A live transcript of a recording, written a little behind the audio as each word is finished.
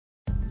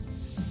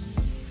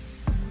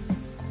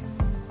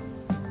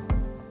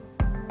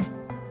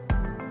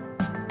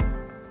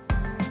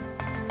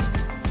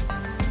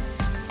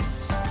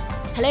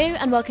Hello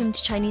and welcome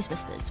to Chinese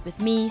Whispers with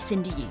me,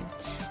 Cindy Yu.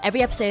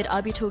 Every episode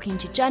I'll be talking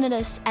to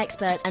journalists,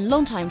 experts and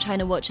long-time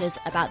China watchers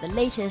about the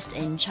latest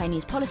in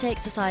Chinese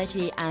politics,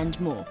 society and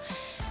more.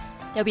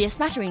 There'll be a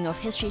smattering of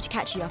history to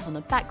catch you up on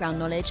the background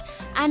knowledge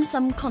and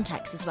some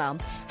context as well.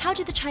 How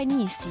do the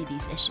Chinese see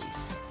these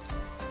issues?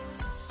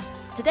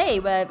 Today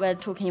we're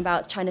talking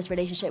about China's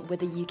relationship with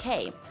the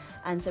UK.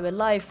 And so we're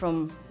live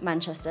from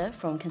Manchester,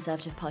 from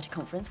Conservative Party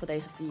Conference, for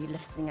those of you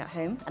listening at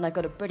home. And I've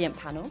got a brilliant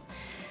panel.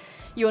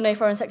 You'll know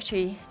Foreign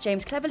Secretary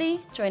James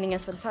Cleverly joining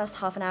us for the first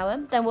half an hour.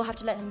 Then we'll have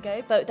to let him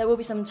go, but there will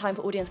be some time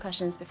for audience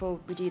questions before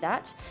we do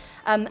that.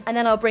 And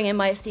then I'll bring in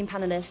my esteemed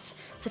panellists,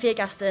 Sophia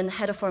Gaston,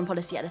 Head of Foreign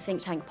Policy at the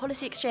think tank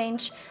Policy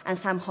Exchange, and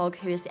Sam Hogg,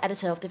 who is the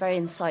editor of the very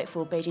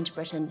insightful Beijing to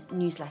Britain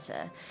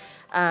newsletter.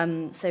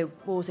 So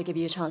we'll also give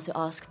you a chance to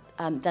ask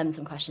them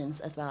some questions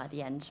as well at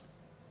the end.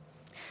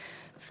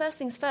 First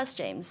things first,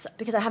 James,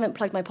 because I haven't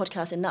plugged my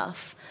podcast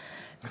enough.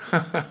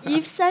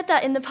 You've said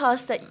that in the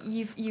past that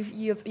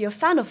you're a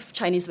fan of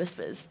Chinese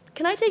Whispers.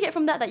 Can I take it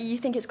from that you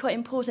think it's quite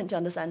important to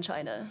understand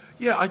China?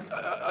 Yeah,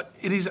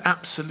 it is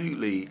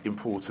absolutely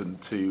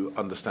important to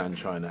understand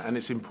China, and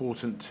it's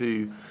important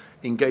to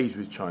engage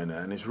with China,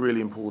 and it's really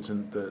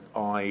important that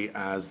I,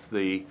 as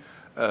the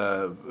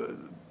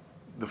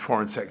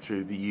Foreign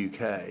Secretary of the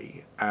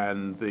UK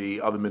and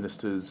the other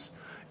ministers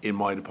in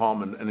my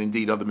department, and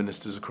indeed other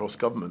ministers across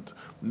government,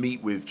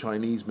 meet with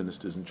Chinese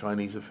ministers and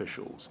Chinese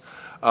officials,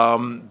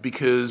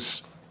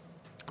 because,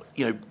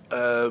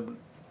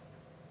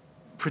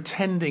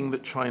 pretending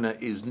that China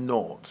is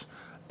not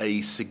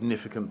a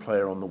significant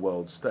player on the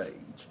world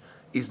stage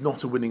is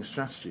not a winning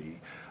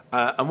strategy.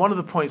 And one of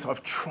the points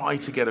I've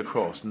tried to get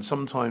across, and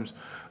sometimes,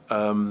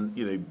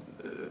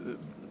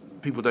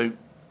 people don't,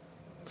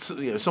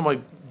 some of my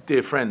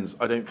dear friends,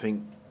 I don't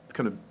think,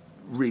 kind of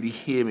really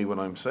hear me when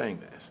I'm saying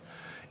this,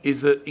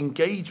 is that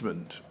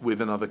engagement with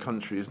another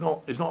country is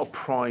not a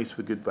prize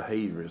for good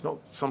behaviour. It's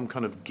not some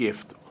kind of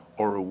gift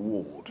or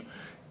reward.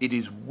 It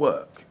is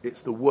work.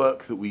 It's the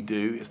work that we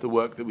do. It's the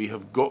work that we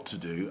have got to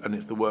do, and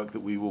it's the work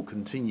that we will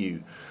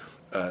continue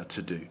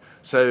to do.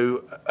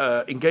 So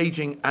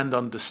engaging and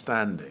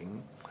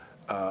understanding,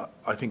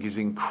 I think, is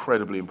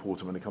incredibly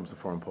important when it comes to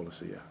foreign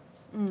policy. Yeah.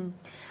 Mm.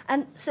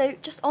 And so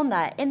just on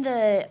that, in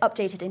the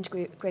updated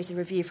integrated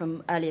review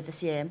from earlier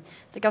this year,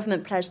 the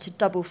government pledged to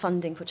double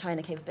funding for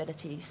China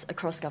capabilities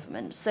across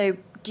government. So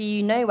do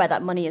you know where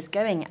that money is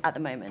going at the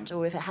moment,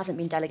 or if it hasn't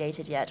been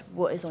delegated yet,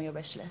 what is on your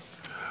wish list?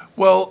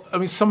 Well, I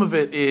mean, some of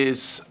it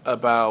is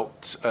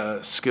about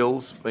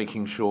skills,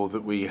 making sure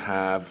that we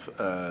have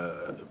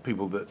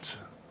people that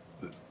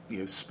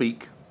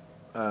speak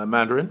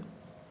Mandarin,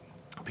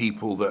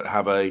 people that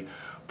have a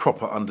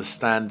proper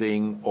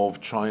understanding of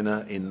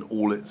China in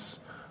all its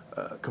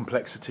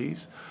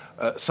complexities.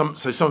 Some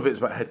of it is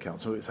about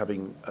headcount. Some of it's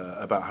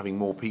about having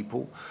more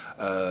people.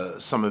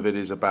 Some of it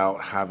is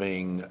about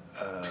having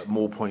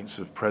more points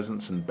of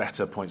presence and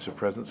better points of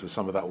presence. So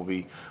some of that will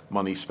be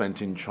money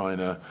spent in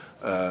China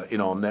in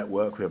our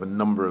network. We have a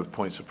number of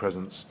points of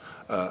presence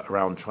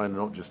around China,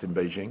 not just in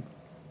Beijing.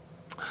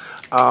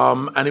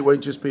 And it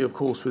won't just be, of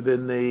course,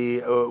 within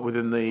the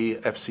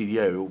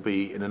FCDO. It will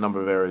be in a number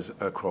of areas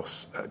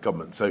across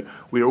government. So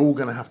we are all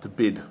going to have to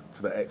bid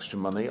for that extra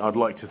money. I'd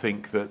like to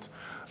think that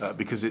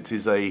because it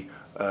is a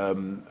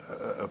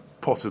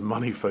pot of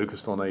money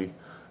focused on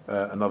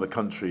another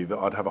country, that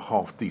I'd have a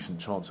half decent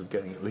chance of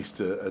getting at least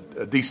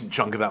a decent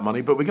chunk of that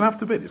money. But we're going to have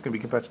to bid. It's going to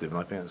be competitive, and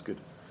I think that's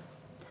good.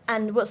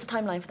 And what's the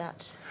timeline for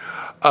that?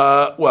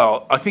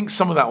 Well, I think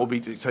some of that will be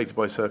dictated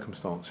by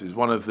circumstances.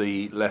 One of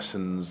the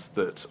lessons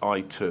that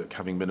I took,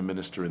 having been a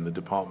minister in the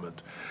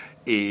department,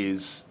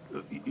 is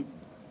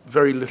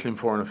very little in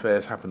foreign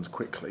affairs happens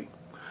quickly.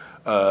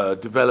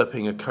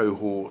 Developing a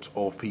cohort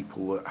of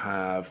people that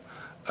have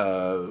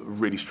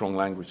really strong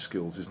language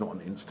skills is not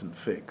an instant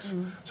fix.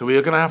 So we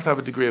are going to have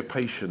a degree of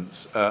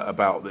patience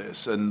about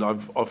this. And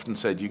I've often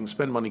said you can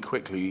spend money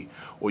quickly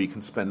or you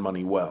can spend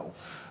money well.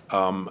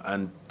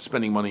 And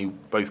spending money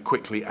both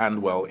quickly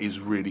and well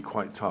is really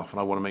quite tough, and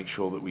I want to make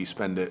sure that we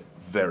spend it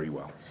very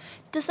well.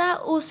 Does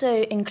that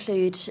also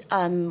include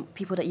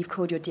people that you've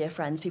called your dear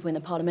friends, people in the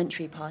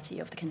parliamentary party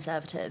of the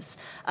Conservatives,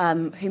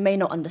 who may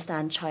not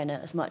understand China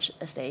as much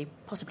as they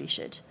possibly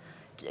should?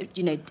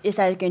 Is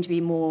there going to be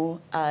more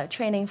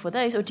training for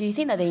those, or do you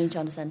think that they need to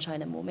understand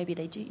China more? Maybe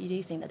they do. You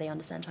do think that they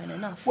understand China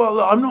enough? Well,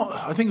 I'm not.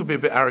 I think it would be a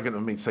bit arrogant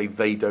of me to say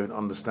they don't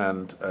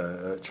understand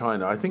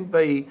China. I think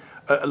a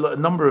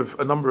number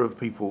of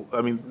people.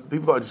 I mean,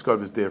 people that I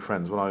described as dear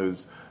friends. When I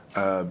was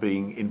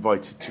being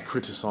invited to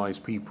criticise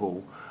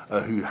people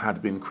who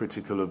had been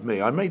critical of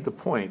me, I made the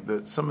point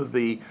that some of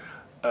the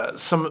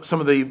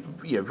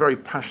very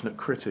passionate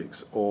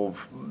critics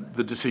of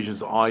the decisions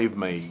that I've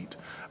made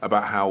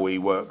about how we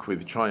work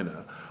with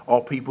China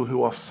are people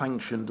who are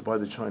sanctioned by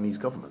the Chinese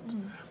government,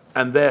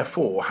 and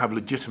therefore have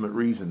legitimate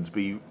reasons to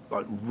be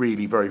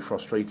really very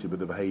frustrated with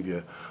the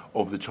behaviour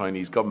of the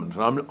Chinese government.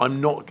 And I'm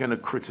not going to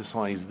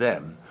criticise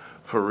them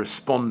for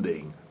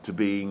responding to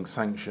being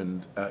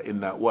sanctioned in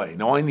that way.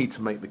 Now, I need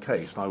to make the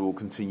case, and I will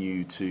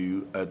continue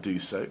to do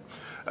so.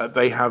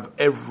 They have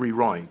every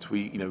right.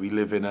 We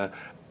live in a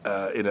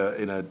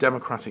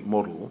democratic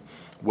model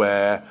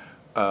where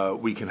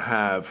we can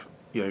have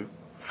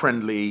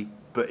friendly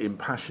but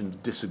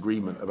impassioned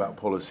disagreement about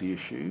policy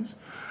issues.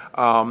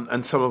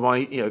 And some of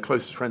my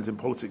closest friends in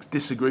politics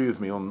disagree with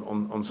me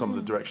on some of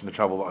the direction of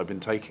travel that I've been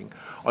taking.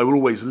 I will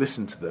always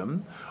listen to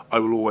them. I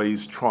will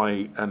always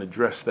try and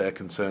address their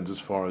concerns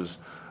as far as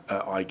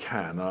I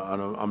can.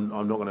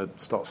 I'm not going to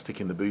start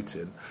sticking the boot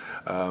in.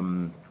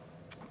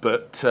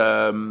 But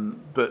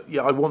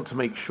yeah, I want to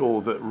make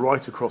sure that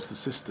right across the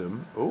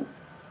system. Oh,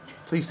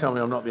 please tell me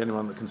I'm not the only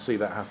one that can see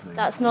that happening.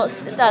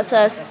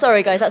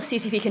 Sorry guys, that's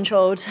CCP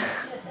controlled.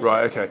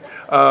 Right. Okay.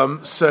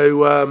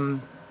 So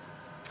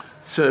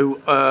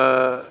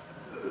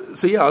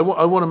yeah, I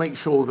want to make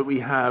sure that we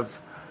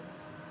have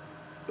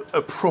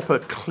a proper,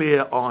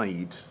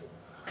 clear-eyed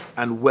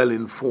and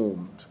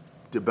well-informed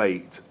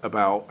debate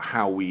about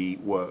how we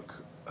work,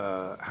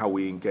 how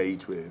we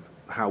engage with,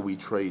 how we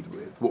trade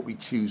with, what we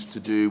choose to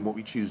do, what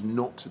we choose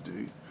not to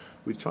do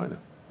with China.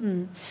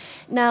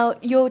 Now,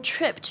 your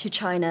trip to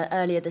China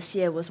earlier this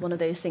year was one of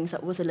those things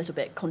that was a little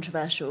bit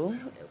controversial.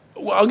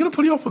 Well, I'm going to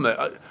pull you up on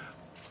that.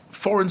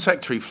 Foreign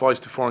secretary flies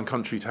to foreign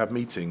country to have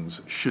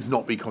meetings should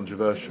not be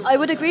controversial. I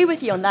would agree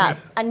with you on that,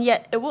 and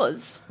yet it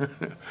was. So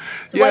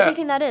why do you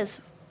think that is?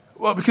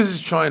 Well, because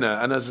it's China,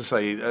 and as I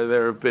say,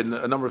 there have been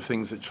a number of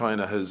things that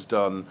China has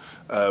done,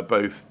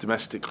 both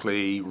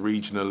domestically,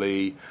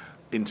 regionally,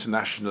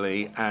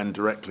 internationally, and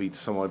directly to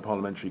some of my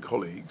parliamentary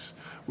colleagues,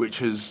 which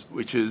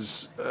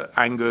has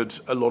angered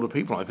a lot of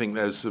people. I think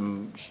there's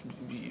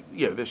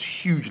there's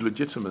huge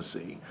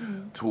legitimacy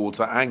towards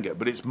that anger,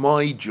 but it's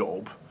my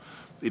job.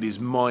 It is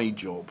my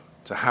job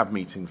to have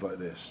meetings like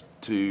this,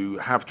 to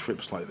have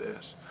trips like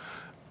this,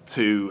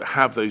 to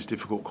have those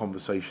difficult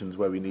conversations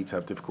where we need to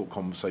have difficult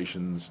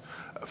conversations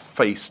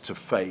face to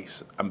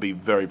face and be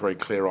very, very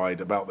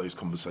clear-eyed about those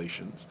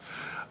conversations.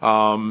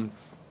 And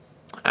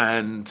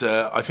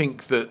I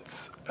think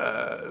that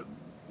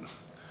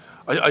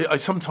I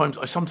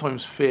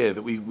sometimes fear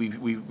that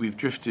we've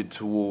drifted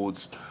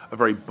towards a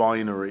very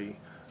binary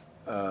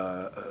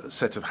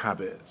set of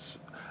habits.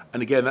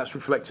 And again, that's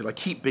reflected. I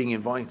keep being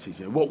invited.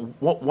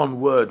 What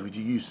one word would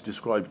you use to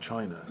describe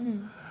China?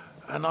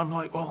 And I'm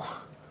like, well,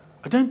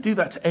 I don't do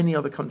that to any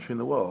other country in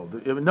the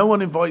world. No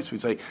one invites me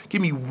to say, give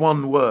me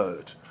one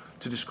word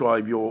to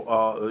describe your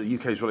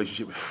UK's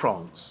relationship with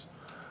France.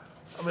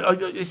 I mean,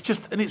 it's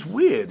just, and it's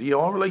weird.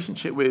 Our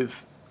relationship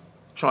with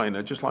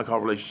China, just like our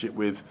relationship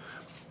with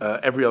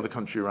every other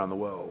country around the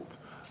world,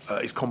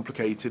 it's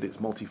complicated, it's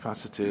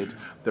multifaceted.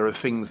 There are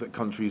things that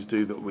countries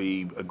do that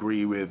we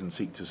agree with and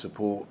seek to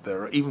support.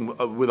 There are, even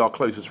with our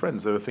closest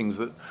friends, there are things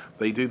that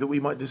they do that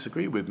we might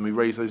disagree with, and we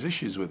raise those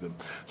issues with them.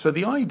 So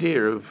the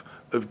idea of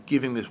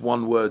giving this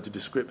one word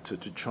descriptor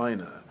to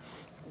China,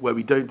 where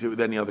we don't do it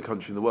with any other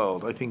country in the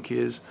world, I think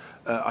is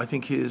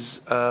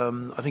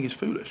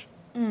foolish.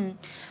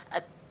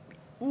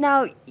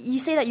 Now, you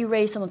say that you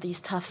raised some of these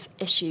tough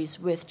issues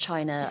with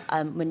China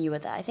when you were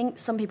there. I think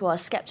some people are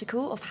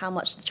skeptical of how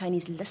much the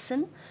Chinese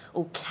listen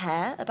or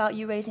care about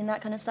you raising that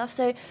kind of stuff.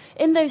 So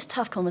in those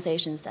tough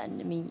conversations then,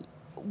 I mean,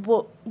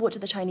 what do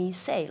the Chinese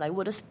say? Like,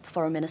 what does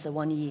Foreign Minister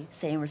Wang Yi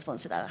say in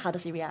response to that? How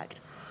does he react?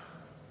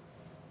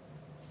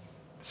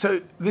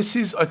 So this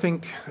is, I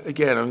think,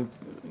 again,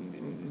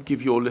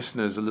 give your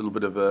listeners a little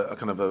bit of a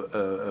kind of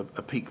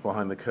a peek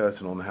behind the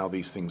curtain on how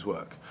these things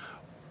work.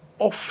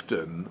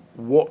 Often,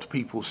 what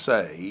people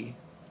say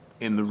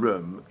in the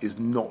room is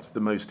not the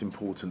most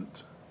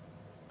important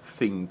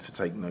thing to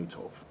take note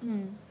of.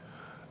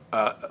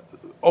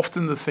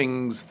 Often the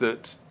things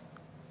that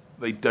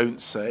they don't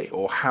say,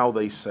 or how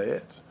they say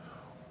it,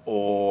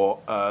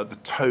 or the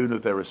tone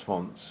of their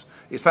response,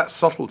 it's that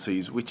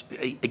subtleties, which,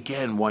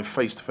 again, why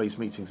face-to-face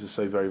meetings is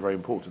so very, very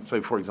important.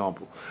 So, for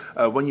example,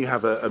 when you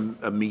have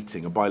a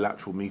meeting, a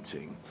bilateral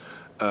meeting,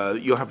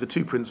 you'll have the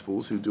two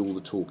principals who do all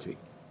the talking.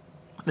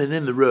 And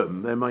in the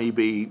room, there may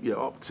be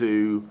up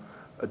to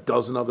a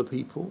dozen other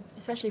people.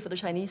 Especially for the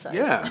Chinese side.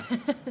 Yeah,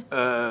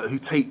 who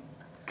take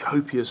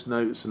copious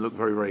notes and look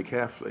very, very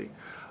carefully.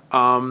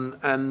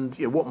 And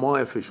what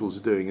my officials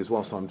are doing is,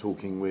 whilst I'm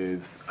talking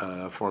with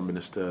Foreign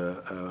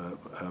Minister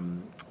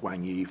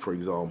Wang Yi, for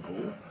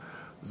example,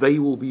 they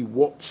will be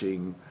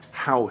watching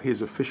how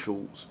his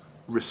officials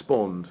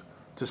respond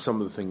to some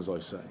of the things I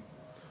say,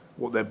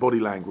 what their body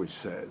language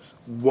says,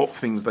 what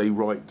things they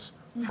write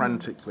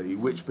frantically,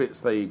 which bits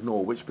they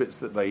ignore, which bits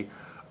that they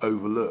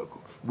overlook,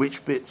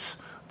 which bits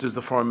does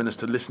the Foreign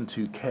Minister listen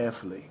to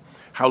carefully,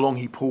 how long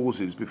he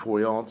pauses before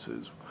he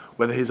answers,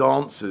 whether his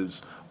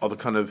answers are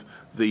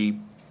the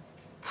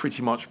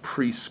pretty much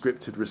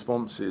pre-scripted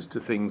responses to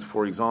things.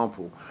 For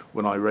example,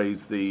 when I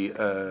raised the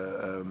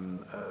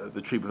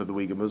treatment of the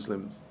Uyghur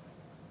Muslims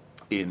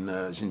in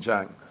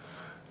Xinjiang,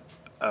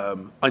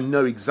 I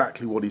know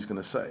exactly what he's going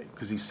to say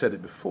because he's said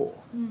it before.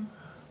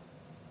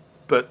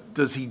 But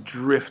does he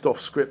drift off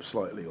script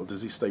slightly, or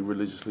does he stay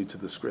religiously to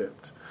the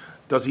script?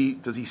 Does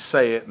he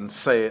say it and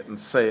say it and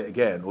say it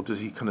again, or does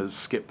he kind of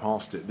skip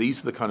past it?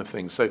 These are the kind of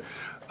things. So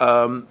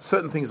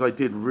certain things I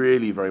did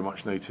really very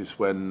much notice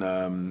when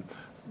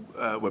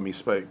we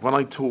spoke. When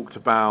I talked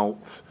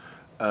about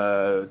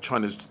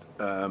China's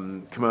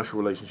commercial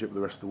relationship with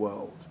the rest of the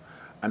world,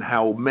 and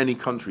how many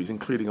countries,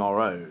 including our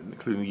own,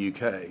 including the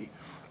UK,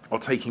 are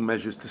taking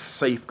measures to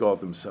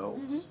safeguard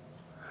themselves,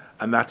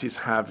 and that is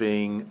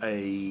having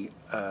a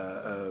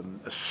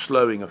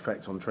slowing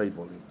effect on trade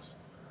volumes.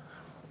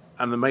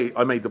 And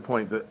I made the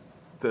point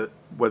that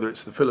whether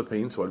it's the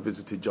Philippines, who I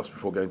visited just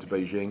before going to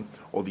Beijing,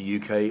 or the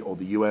UK, or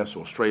the US,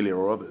 or Australia,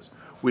 or others,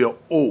 we are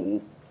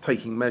all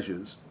taking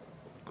measures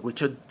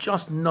which are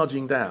just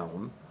nudging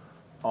down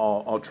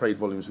our trade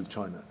volumes with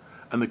China.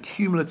 And the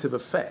cumulative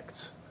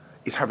effect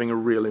is having a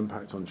real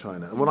impact on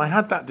China. And when I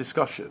had that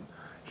discussion,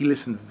 he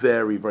listened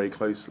very, very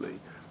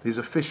closely. His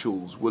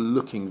officials were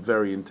looking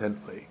very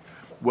intently.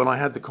 When I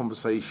had the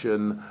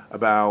conversation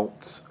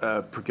about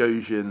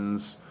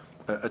Prigozhin's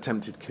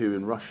attempted coup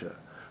in Russia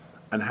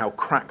and how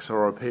cracks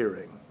are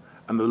appearing,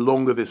 and the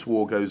longer this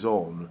war goes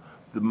on,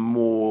 the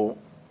more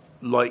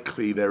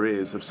likely there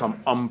is of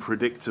some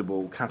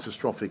unpredictable,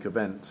 catastrophic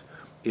event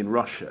in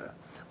Russia,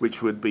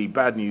 which would be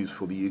bad news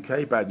for the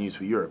UK, bad news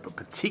for Europe, but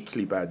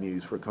particularly bad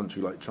news for a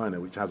country like China,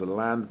 which has a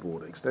land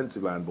border,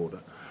 extensive land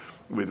border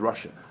with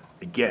Russia.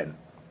 Again,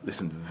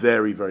 listened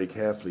very, very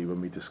carefully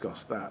when we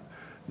discussed that.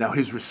 Now,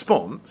 his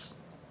response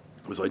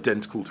was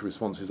identical to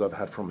responses I've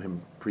had from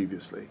him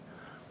previously,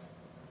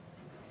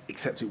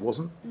 except it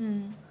wasn't.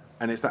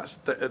 And it's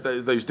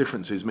those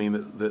differences mean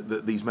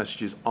that these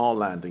messages are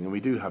landing, and we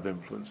do have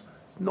influence.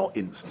 It's not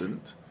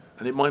instant,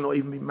 and it might not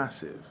even be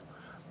massive,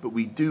 but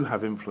we do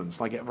have influence.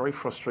 And I get very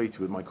frustrated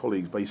with my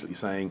colleagues basically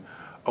saying,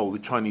 oh, the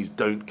Chinese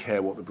don't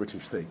care what the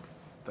British think.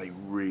 They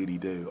really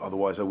do.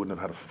 Otherwise, I wouldn't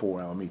have had a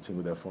 4-hour meeting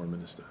with their foreign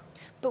minister.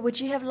 But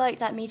would you have liked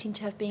that meeting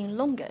to have been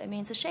longer? I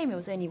mean, it's a shame it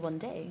was only one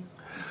day.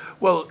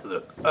 Well,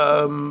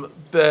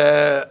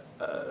 there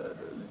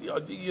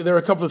are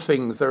a couple of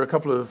things. There are a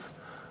couple of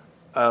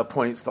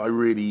points that I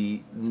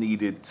really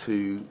needed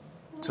to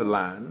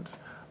land.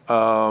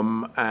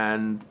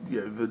 And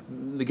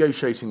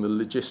negotiating the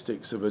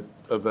logistics of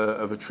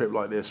a trip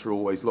like this are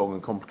always long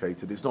and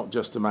complicated. It's not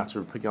just a matter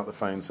of picking up the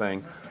phone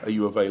saying, "Are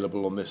you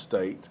available on this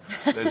date?"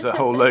 There's a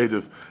whole load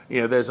of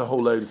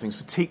things,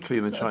 particularly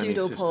in the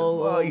Chinese system.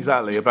 Well,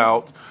 exactly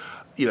about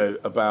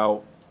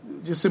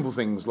just simple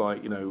things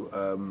like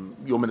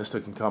your minister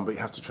can come, but he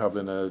has to travel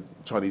in a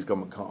Chinese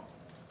government car,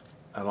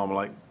 and I'm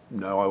like,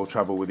 no, I will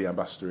travel with the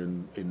ambassador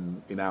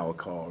in our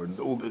car, and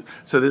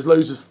so there's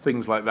loads of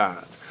things like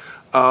that.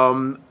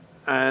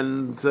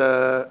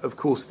 Of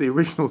course, the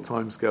original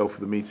timescale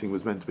for the meeting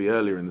was meant to be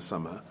earlier in the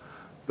summer,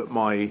 but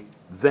my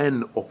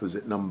then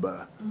opposite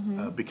number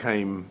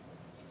became...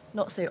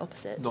 Not so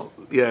opposite.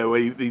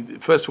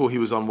 First of all, he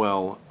was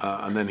unwell,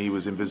 and then he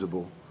was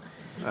invisible.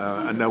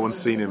 And no one's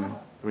seen him.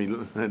 I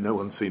mean, no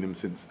one's seen him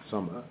since the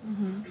summer.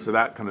 So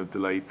that kind of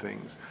delayed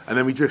things. And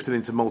then we drifted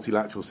into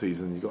multilateral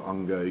season. You got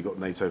UNGA, you got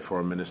NATO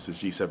foreign ministers,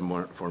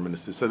 G7 foreign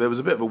ministers. So there was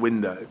a bit of a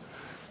window.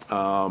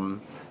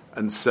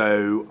 And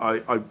so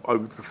I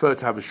would prefer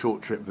to have a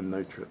short trip than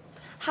no trip.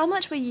 How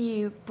much were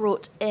you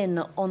brought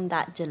in on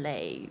that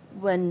delay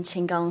when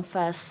Qin Gang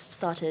first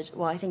started?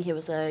 Well, I think it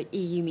was a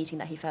EU meeting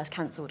that he first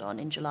cancelled on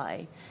in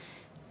July.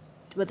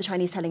 Were the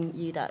Chinese telling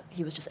you that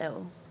he was just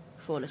ill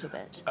for a little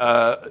bit?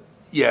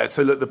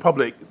 So look,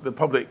 the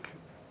public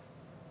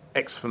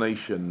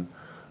explanation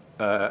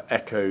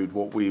echoed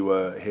what we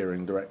were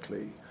hearing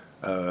directly.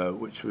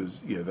 Which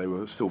was, they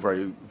were still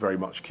very, very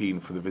much keen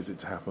for the visit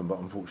to happen, but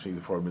unfortunately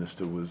the foreign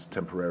minister was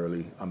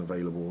temporarily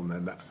unavailable, and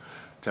then that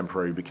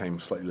temporary became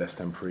slightly less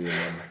temporary,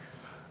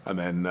 and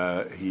then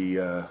he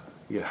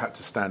had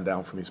to stand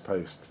down from his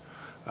post,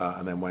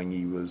 and then Wang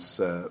Yi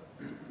was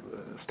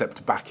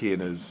stepped back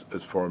in as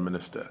foreign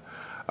minister.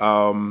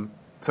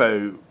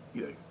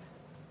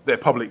 Their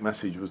public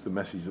message was the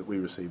message that we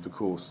received, of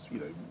course.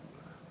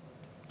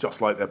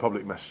 Just like their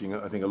public messaging,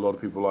 I think a lot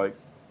of people like.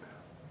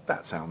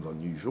 That sounds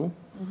unusual.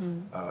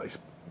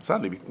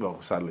 Sadly,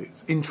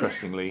 it's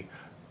interestingly,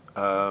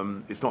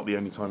 it's not the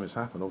only time it's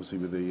happened. Obviously,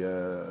 with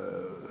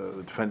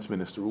the defence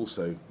minister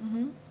also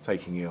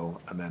taking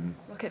ill, and then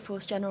Rocket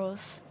Force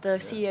Generals, the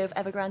CEO of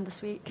Evergrande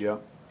this week. Yeah.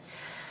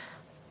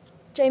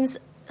 James,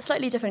 a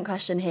slightly different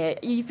question here.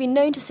 You've been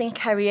known to sing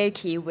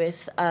karaoke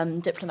with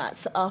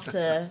diplomats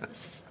after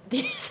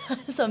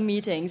some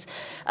meetings.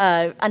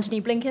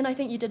 Antony Blinken, I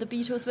think you did a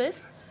Beatles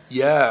with.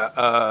 Yeah.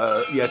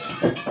 Yes.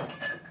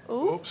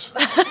 Oops.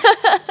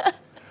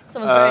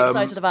 Someone's very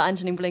excited about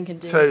Antony Blinken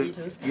doing the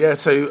Beatles. Yeah,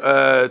 so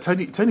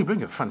Tony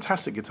Blinken,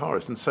 fantastic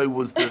guitarist, and so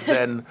was the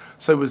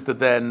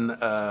then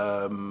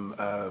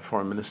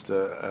foreign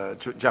minister,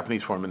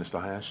 Japanese foreign minister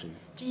Hayashi.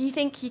 Do you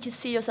think you could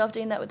see yourself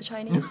doing that with the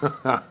Chinese?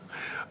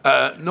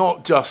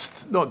 Not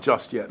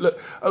just yet.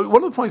 Look,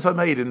 one of the points I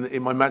made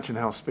in my Mansion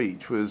House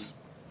speech was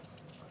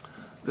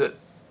that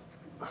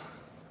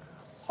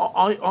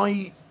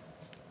I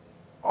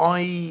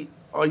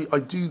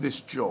do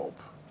this job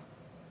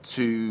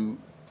to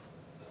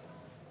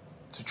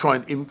try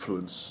and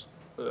influence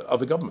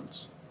other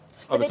governments.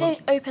 But they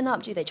don't open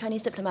up, do they?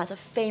 Chinese diplomats are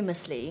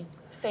famously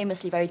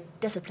very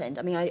disciplined.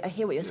 I mean, I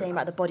hear what you're saying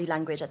about the body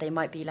language that they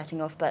might be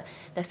letting off, but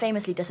they're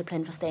famously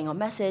disciplined for staying on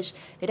message.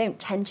 They don't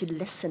tend to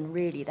listen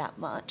really that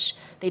much.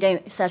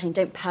 They certainly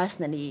don't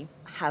personally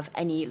have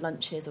any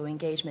lunches or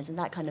engagements and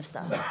that kind of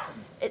stuff.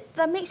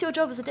 That makes your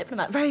job as a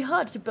diplomat very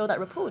hard to build that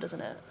rapport,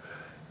 doesn't it?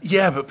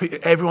 Yeah, but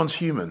everyone's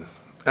human.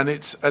 And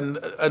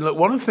look,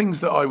 one of the things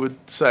that I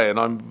would say, and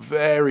I'm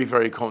very,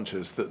 very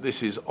conscious that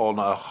this is on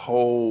a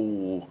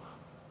whole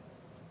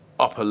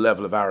upper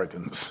level of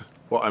arrogance,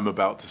 what I'm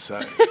about to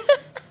say.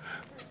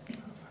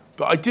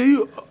 But I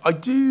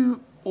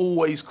do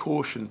always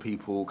caution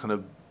people kind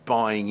of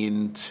buying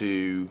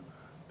into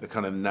the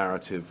kind of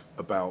narrative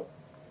about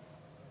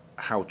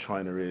how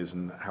China is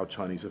and how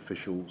Chinese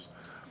officials,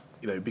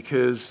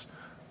 because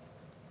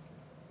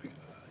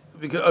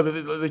I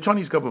mean, the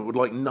Chinese government would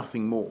like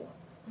nothing more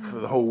for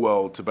the whole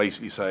world to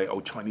basically say, oh,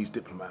 Chinese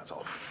diplomats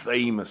are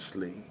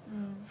famously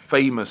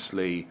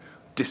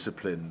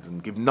disciplined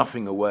and give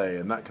nothing away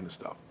and that kind of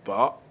stuff.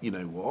 But you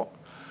know what?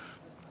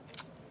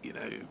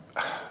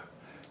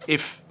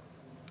 If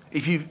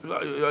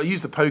I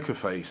use the poker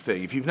face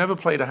thing, if you've never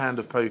played a hand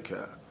of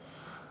poker,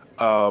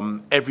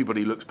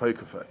 everybody looks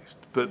poker faced.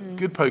 But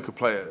good poker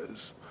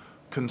players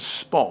can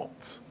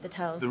spot the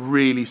tells, the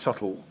really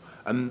subtle.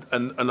 And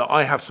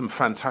I have some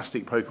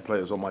fantastic poker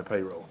players on my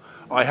payroll.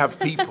 I have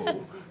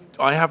people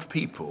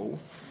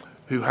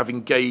who have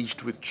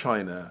engaged with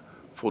China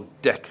for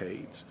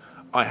decades.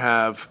 I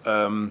have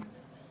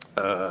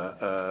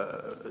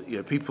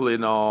people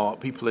in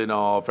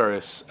our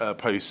various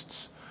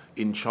posts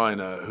in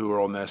China who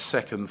are on their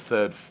second,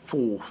 third,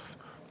 fourth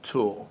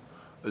tour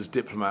as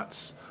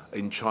diplomats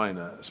in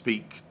China,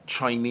 speak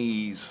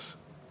Chinese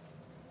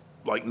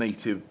like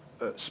native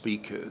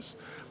speakers,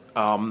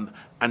 and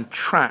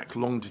track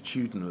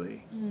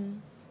longitudinally,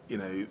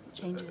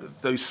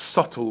 changes. Those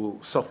subtle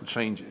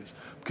changes,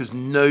 because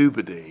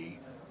nobody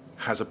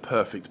has a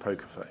perfect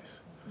poker face.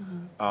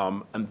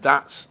 And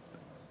that's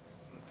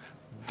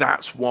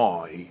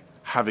why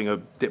having a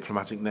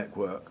diplomatic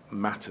network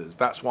matters.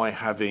 That's why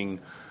having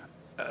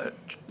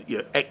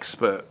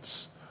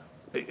experts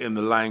in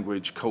the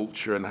language,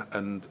 culture,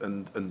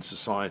 and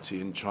society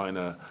in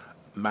China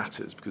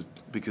matters, because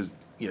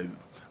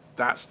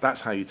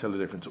that's how you tell the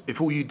difference.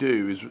 If all you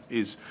do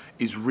is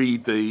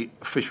read the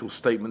official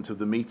statement of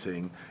the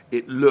meeting,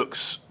 it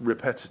looks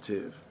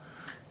repetitive.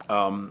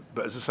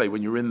 But as I say,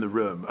 when you're in the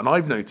room, and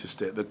I've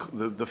noticed it,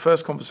 the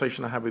first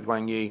conversation I had with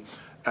Wang Yi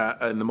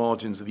in the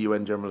margins of the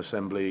UN General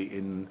Assembly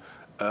in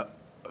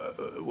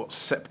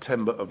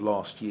September of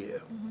last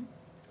year.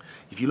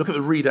 If you look at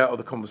the readout of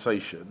the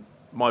conversation,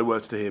 my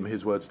words to him,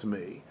 his words to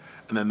me,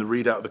 and then the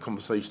readout of the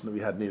conversation that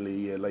we had nearly a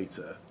year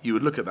later, you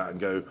would look at that and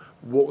go,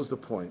 what was the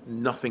point?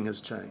 Nothing has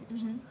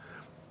changed.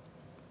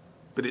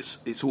 But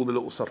it's all the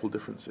little subtle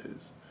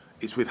differences.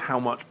 It's with how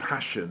much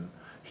passion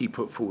he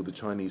put forward the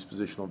Chinese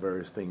position on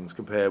various things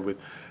compared with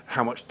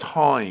how much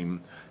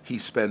time he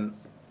spent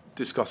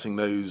discussing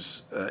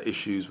those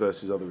issues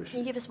versus other issues.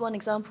 Can you give us one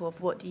example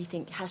of what do you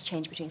think has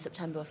changed between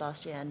September of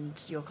last year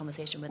and your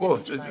conversation with him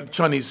in July?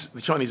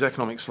 The Chinese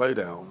economic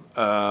slowdown,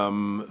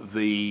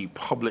 the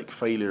public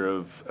failure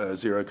of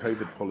zero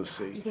COVID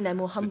policy. You think they're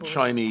more humble? The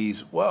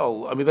Chinese,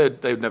 well, I mean,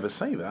 they'd never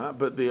say that,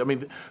 but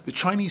the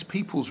Chinese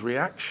people's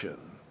reaction,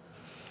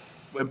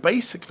 when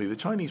basically the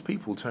Chinese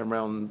people turned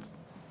around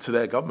to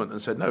their government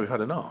and said, no, we've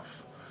had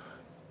enough.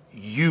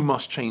 You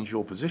must change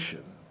your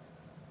position.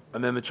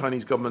 And then the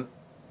Chinese government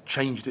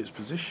changed its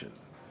position.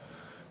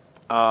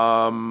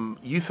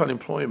 Youth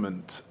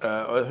unemployment,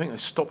 I think they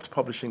stopped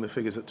publishing the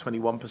figures at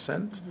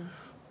 21%.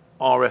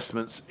 Our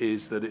estimates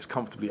is that it's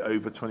comfortably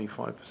over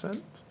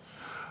 25%.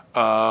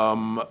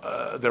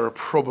 There are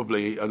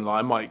probably, and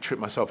I might trip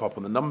myself up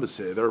on the numbers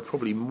here, there are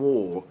probably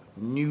more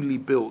newly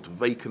built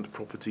vacant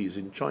properties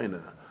in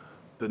China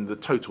than the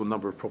total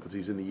number of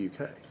properties in the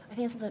UK. I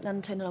think it's the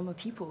total number of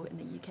people in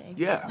the UK.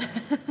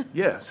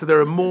 Yeah. So there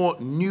are more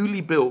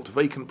newly built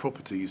vacant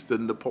properties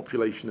than the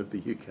population of the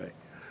UK.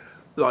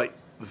 Like,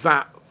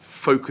 that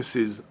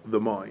focuses the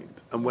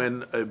mind. And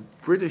when a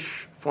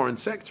British foreign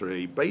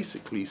secretary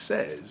basically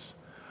says,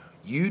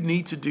 you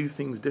need to do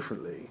things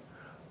differently,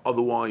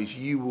 otherwise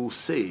you will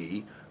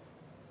see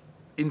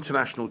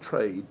international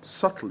trade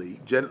subtly,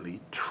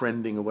 gently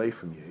trending away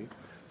from you,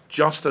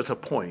 just at a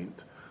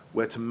point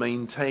where to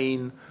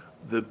maintain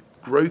the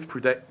growth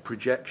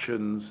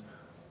projections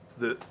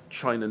that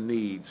China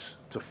needs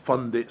to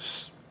fund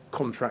its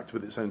contract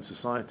with its own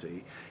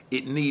society,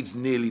 it needs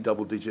nearly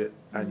double-digit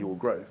annual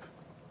growth.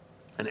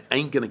 And it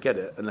ain't going to get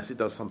it unless it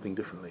does something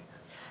differently.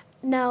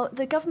 Now,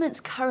 the government's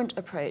current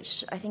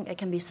approach, I think it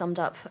can be summed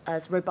up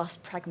as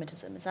robust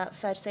pragmatism. Is that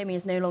fair to say? I mean,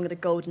 it's no longer the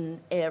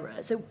golden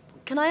era. So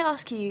can I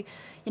ask you,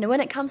 when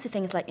it comes to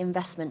things like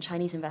investment,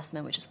 Chinese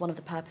investment, which is one of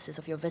the purposes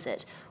of your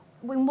visit,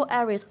 in what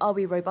areas are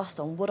we robust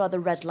on? What are the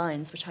red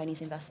lines for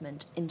Chinese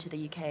investment into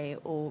the UK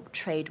or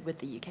trade with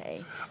the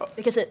UK?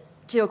 Because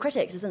to your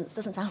critics, it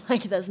doesn't sound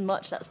like there's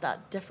much that's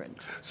that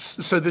different.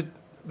 So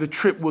the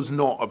trip was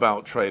not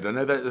about trade. I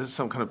know that there's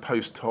some kind of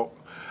post-hoc.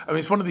 I mean,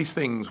 it's one of these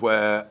things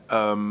where,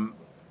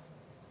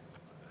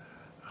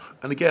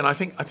 and again, I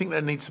think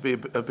there needs to be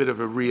a bit of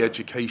a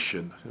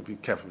re-education. Be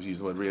careful to use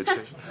the word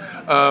re-education.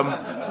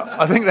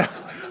 I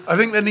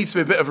think there needs to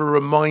be a bit of a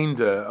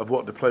reminder of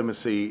what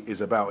diplomacy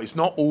is about. It's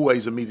not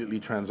always immediately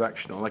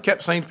transactional. And I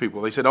kept saying to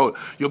people, they said, "Oh,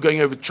 you're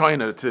going over to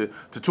China to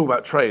talk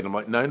about trade." I'm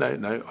like, no,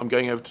 I'm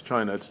going over to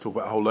China to talk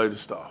about a whole load of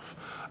stuff.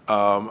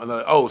 And they're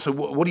like, "Oh, so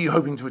what are you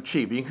hoping to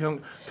achieve? You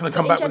can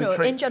come back with a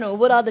trade." In general,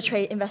 what are the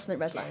trade investment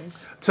red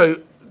lines?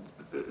 So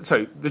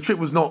the trip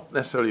was not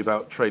necessarily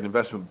about trade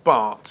investment,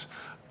 but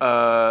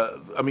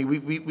I mean,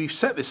 we've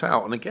set this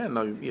out, and again,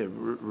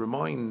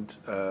 remind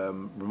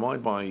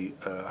my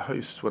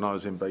hosts when I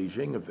was in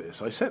Beijing of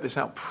this. I set this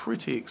out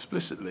pretty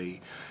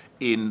explicitly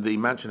in the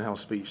Mansion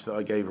House speech that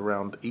I gave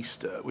around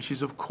Easter, which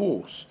is, of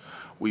course,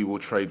 we will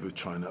trade with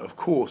China. Of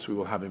course, we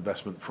will have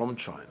investment from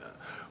China,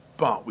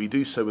 but we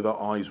do so with our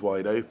eyes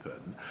wide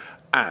open,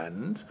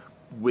 and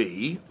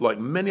we, like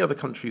many other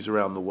countries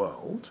around the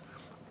world,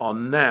 are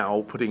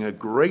now putting a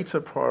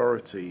greater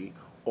priority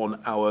on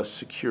our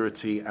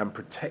security and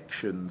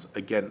protections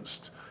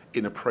against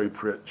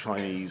inappropriate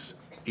Chinese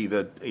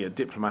either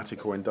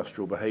diplomatic or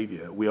industrial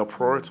behaviour. We are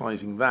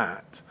prioritising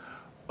that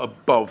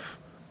above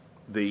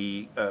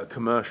the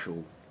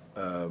commercial.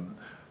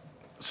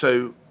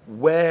 So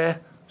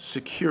where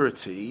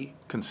security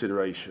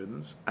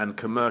considerations and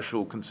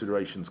commercial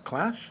considerations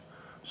clash,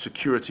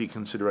 security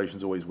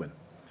considerations always win.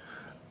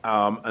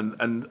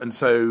 And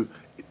so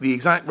the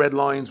exact red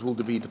lines will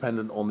be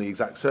dependent on the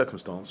exact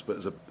circumstance, but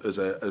as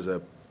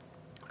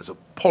a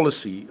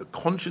policy, a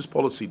conscious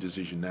policy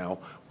decision now,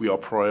 we are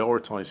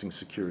prioritising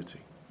security.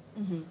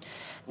 Mm-hmm.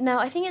 Now,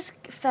 I think it's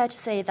fair to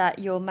say that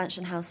your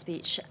Mansion House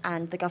speech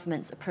and the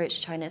government's approach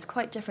to China is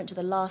quite different to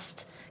the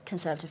last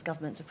Conservative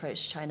government's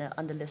approach to China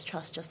under Liz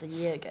Truss just a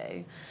year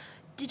ago.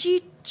 Did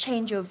you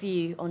change your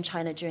view on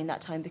China during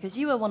that time because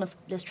you were one of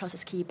Liz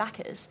Truss's key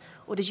backers,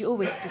 or did you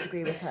always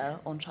disagree with her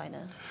on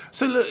China?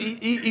 So look,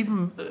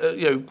 even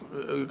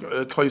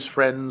close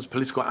friends,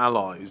 political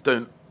allies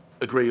don't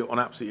agree on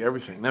absolutely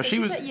everything. Now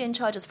she put you in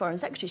charge as Foreign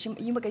Secretary.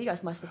 You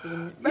guys must have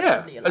been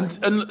relatively aligned.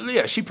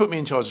 And she put me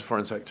in charge as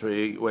Foreign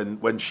Secretary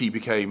when she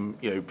became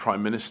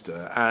Prime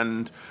Minister,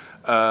 and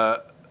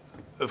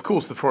of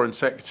course the Foreign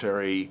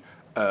Secretary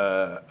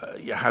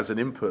has an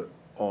input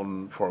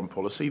on foreign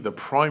policy, the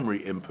primary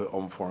input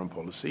on foreign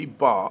policy,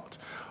 but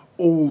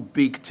all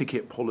big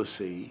ticket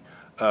policy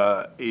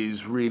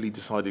is really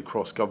decided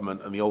cross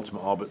government, and the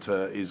ultimate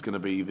arbiter is going to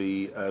be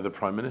the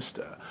Prime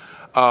Minister.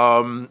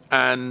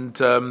 And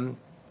look,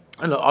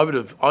 I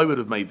would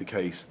have made the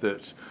case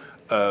that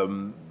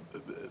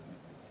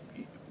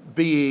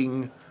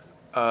being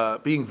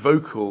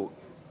vocal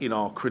in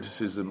our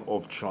criticism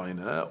of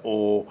China,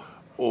 or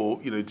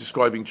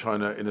describing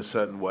China in a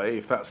certain way,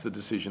 if that's the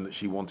decision that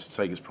she wanted to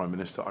take as Prime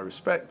Minister, I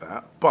respect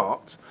that.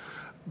 But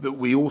that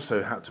we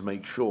also had to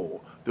make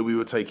sure that we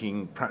were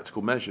taking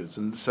practical measures.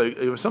 And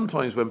so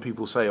sometimes when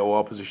people say, "Oh,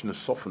 our position has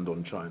softened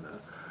on China,"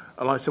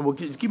 and I said, "Well,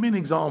 give me an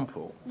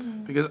example,"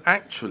 because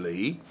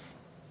actually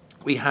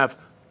we have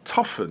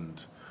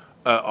toughened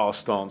our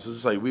stance.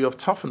 As I say, we have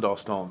toughened our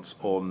stance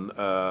on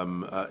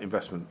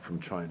investment from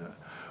China.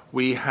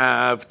 We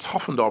have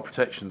toughened our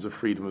protections of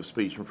freedom of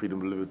speech and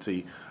freedom of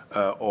liberty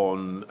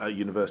on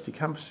university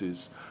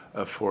campuses,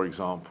 for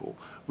example.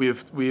 We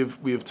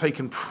have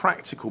taken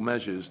practical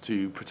measures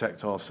to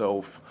protect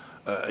ourselves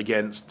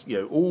against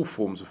all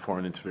forms of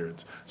foreign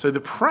interference. So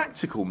the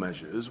practical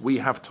measures we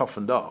have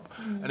toughened up.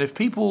 And if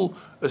people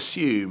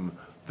assume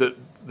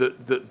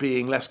that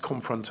being less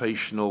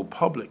confrontational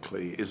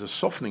publicly is a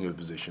softening of the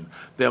position,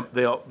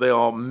 they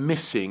are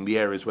missing the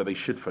areas where they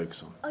should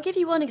focus on. I'll give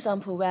you one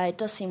example where it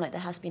does seem like there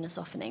has been a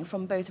softening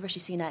from both Rishi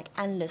Sunak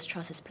and Liz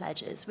Truss's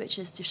pledges, which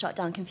is to shut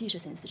down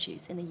Confucius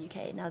Institutes in the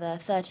UK. Now, there are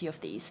 30 of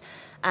these,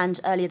 and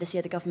earlier this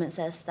year the government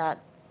says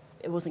that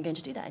it wasn't going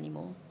to do that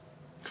anymore.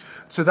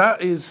 So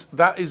that is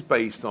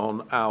based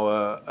on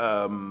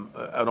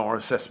our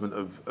assessment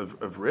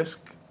of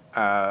risk.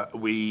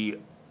 We,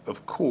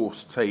 of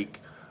course, take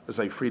as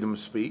a freedom of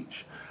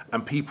speech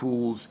and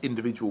people's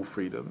individual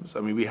freedoms. I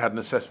mean, we had an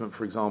assessment,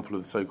 for example,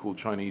 of the so-called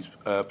Chinese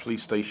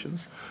police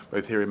stations,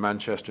 both here in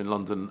Manchester, in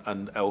London,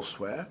 and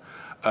elsewhere.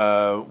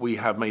 We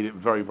have made it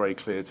very, very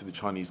clear to the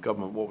Chinese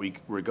government what we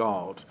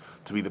regard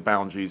to be the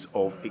boundaries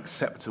of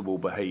acceptable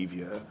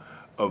behaviour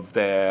of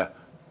their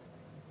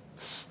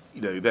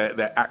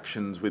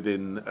actions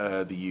within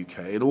the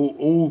UK, and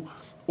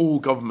all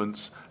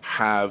governments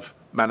have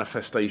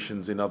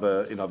manifestations in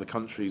other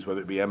countries,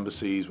 whether it be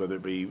embassies, whether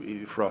it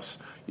be for us,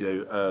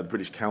 the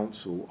British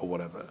Council or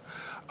whatever.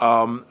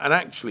 And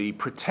actually,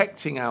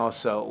 protecting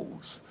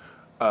ourselves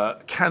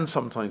can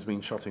sometimes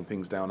mean shutting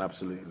things down,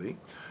 absolutely.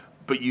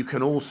 But you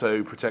can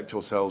also protect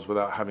yourselves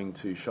without having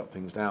to shut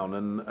things down.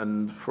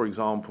 And for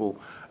example,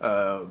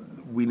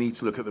 we need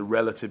to look at the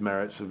relative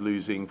merits of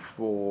losing,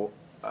 for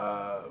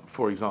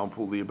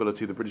example, the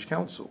ability of the British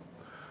Council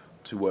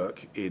to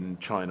work in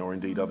China or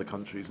indeed other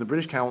countries. The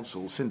British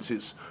Council, since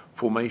its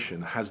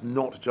formation, has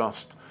not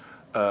just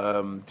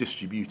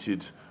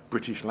distributed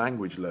British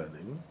language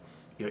learning,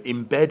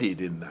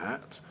 embedded in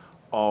that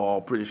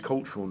are British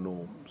cultural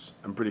norms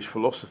and British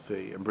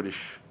philosophy and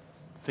British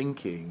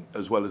thinking,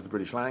 as well as the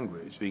British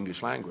language, the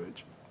English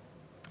language.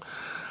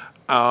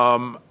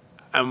 And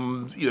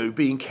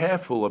being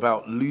careful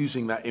about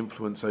losing that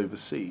influence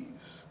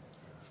overseas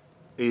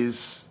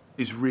is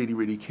really,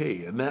 really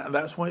key, and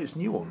that's why it's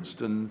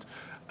nuanced.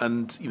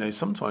 And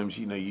sometimes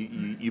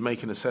you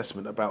make an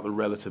assessment about the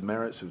relative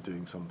merits of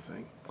doing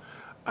something,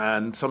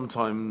 and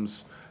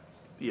sometimes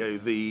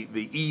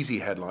the easy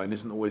headline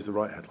isn't always the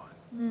right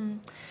headline.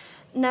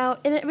 Now,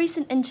 in a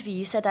recent interview,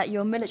 you said that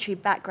your military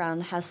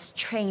background has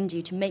trained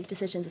you to make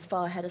decisions as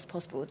far ahead as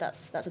possible.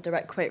 That's a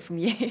direct quote from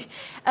you.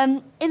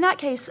 In that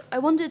case, I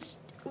wondered,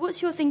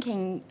 what's your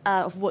thinking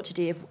of what to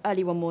do if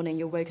early one morning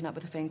you're woken up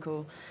with a phone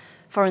call,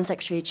 Foreign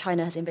Secretary,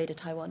 China has invaded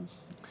Taiwan?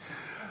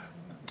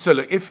 So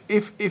look,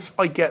 if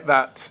I get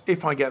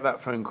that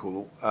phone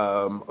call,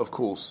 of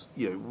course,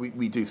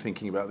 we do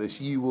thinking about this.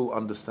 You will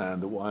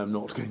understand that what I am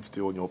not going to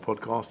do on your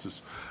podcast,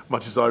 as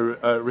much as I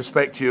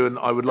respect you, and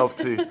I would love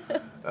to.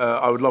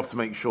 I would love to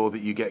make sure that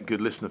you get good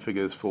listener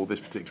figures for this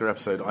particular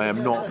episode. I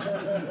am not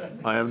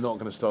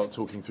going to start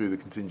talking through the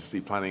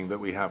contingency planning that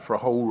we have for a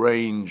whole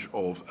range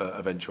of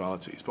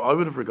eventualities. But I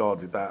would have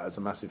regarded that as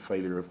a massive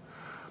failure of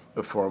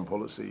foreign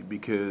policy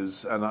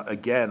because, and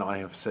again, I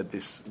have said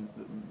this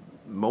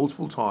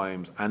multiple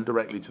times and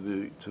directly to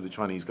the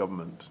Chinese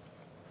government.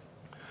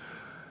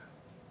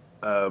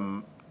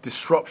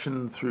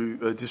 Disruption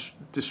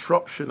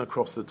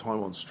across the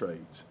Taiwan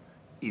Strait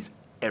is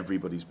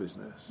everybody's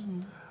business.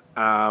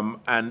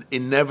 And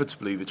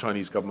inevitably the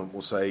Chinese government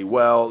will say,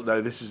 well,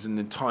 no, this is an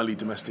entirely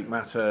domestic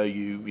matter.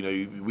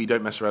 We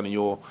don't mess around in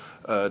your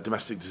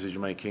domestic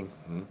decision making.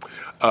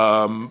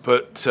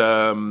 But this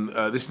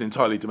is an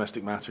entirely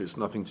domestic matter. It's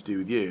nothing to do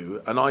with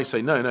you. And I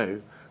say,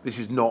 no, this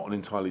is not an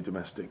entirely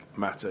domestic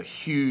matter.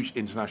 Huge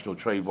international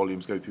trade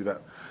volumes go through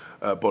that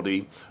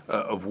body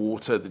of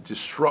water. The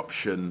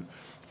disruption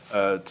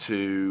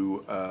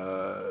to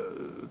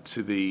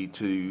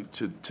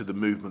the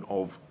movement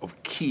of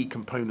key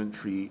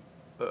componentry,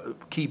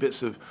 key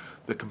bits of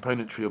the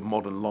componentry of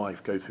modern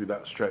life go through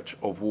that stretch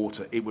of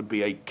water. It would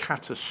be a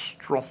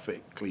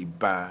catastrophically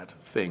bad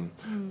thing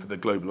for the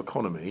global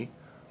economy,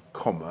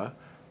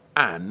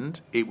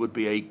 and it would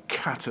be a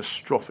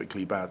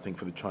catastrophically bad thing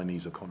for the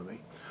Chinese economy.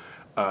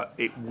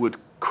 It would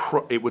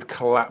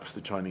collapse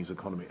the Chinese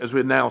economy. As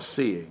we're now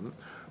seeing,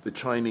 the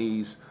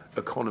Chinese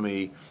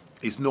economy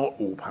is not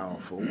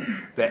all-powerful.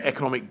 Their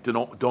economic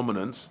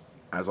dominance,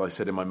 as I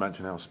said in my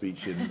Mansion House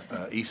speech in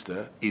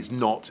Easter, is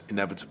not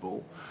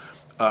inevitable.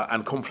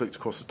 And conflict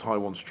across the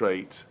Taiwan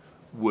Strait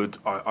would,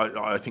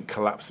 I think,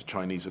 collapse the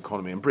Chinese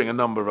economy and bring a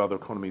number of other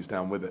economies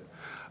down with it.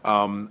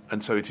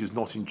 And so it is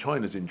not in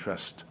China's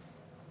interest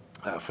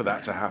for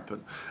that to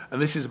happen.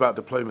 And this is about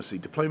diplomacy.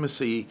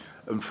 Diplomacy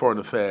and foreign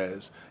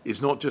affairs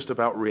is not just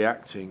about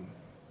reacting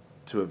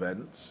to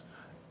events.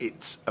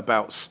 It's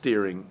about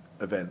steering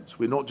events.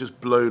 We're not just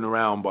blown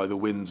around by the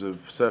winds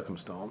of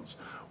circumstance.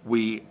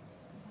 We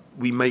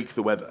make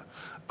the weather,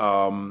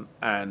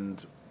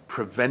 and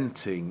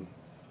preventing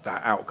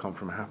that outcome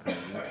from happening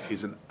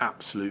is an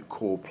absolute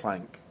core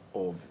plank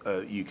of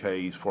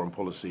UK's foreign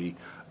policy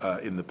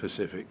in the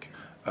Pacific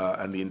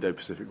and the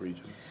Indo-Pacific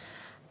region.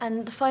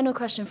 And the final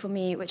question for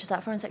me, which is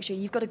that, Foreign Secretary,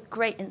 you've got a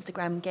great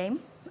Instagram game.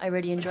 I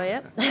really enjoy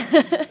it.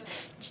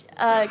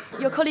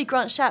 Your colleague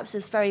Grant Shapps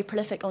is very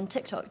prolific on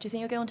TikTok. Do you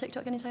think you'll go on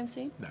TikTok anytime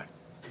soon? No.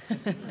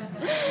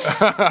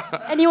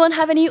 Anyone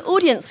have any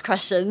audience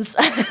questions?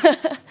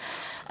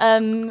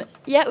 Yeah,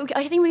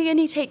 I think we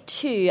only take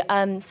two.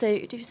 So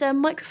is there a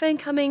microphone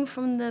coming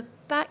from the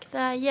back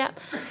there? Yeah.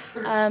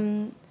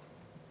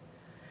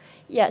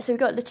 Yeah, so we've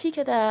got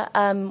Latika there,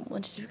 and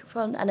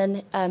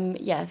then,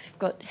 we've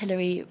got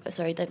Hillary,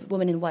 the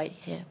woman in white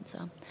here.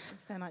 So.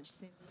 Thanks so much,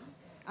 Cindy.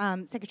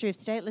 Secretary of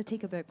State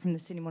Latika Burke from the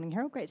Sydney Morning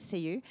Herald, great to see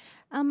you.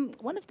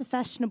 One of the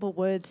fashionable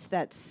words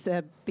that's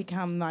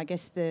become, I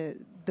guess, the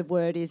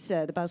word is,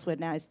 the buzzword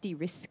now is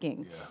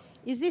de-risking. Yeah.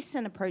 Is this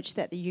an approach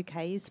that the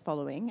UK is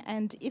following?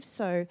 And if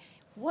so,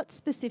 what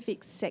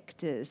specific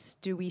sectors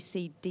do we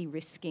see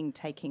de-risking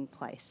taking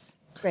place?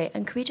 Great,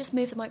 and could we just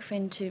move the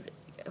microphone to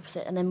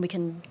opposite, and then we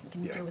can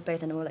deal with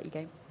both, and then we'll let you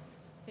go.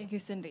 Thank you,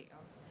 Cindy.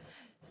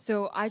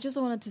 So I just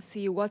wanted to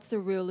see what's the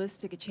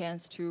realistic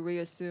chance to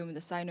reassume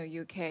the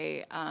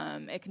Sino-UK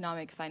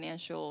economic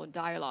financial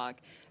dialogue,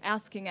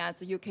 asking as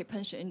the UK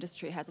pension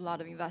industry has a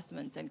lot of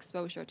investments and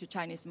exposure to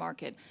Chinese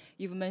market.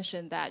 You've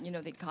mentioned that,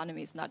 the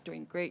economy is not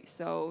doing great,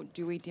 so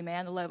do we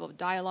demand a level of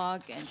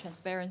dialogue and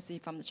transparency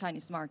from the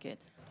Chinese market?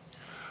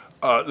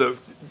 Look,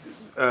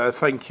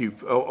 thank you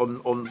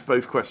on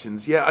both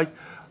questions. Yeah,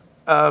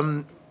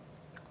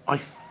 I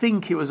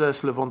think it was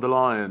Ursula von der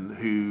Leyen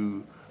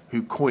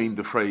who coined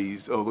the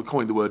phrase, or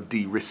coined the word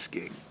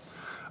de-risking.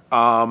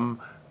 And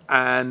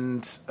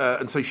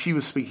so she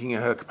was speaking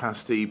in her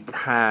capacity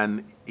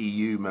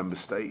pan-EU member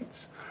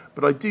states.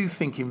 But I do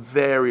think in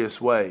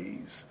various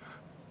ways,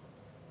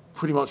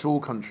 pretty much all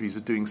countries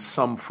are doing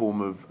some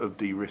form of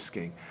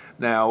de-risking.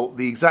 Now,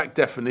 the exact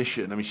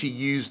definition, I mean, she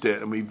used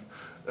it, and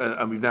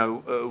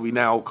we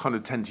now kind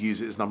of tend to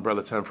use it as an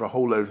umbrella term for a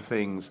whole load of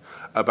things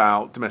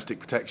about domestic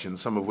protection,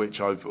 some of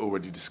which I've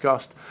already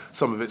discussed.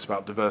 Some of it's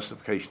about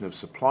diversification of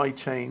supply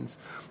chains.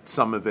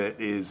 Some of it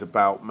is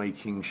about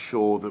making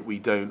sure that we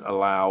don't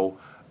allow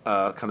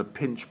kind of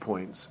pinch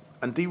points.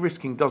 And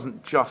de-risking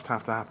doesn't just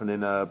have to happen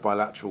in a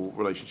bilateral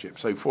relationship.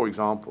 So, for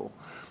example,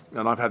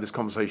 and I've had this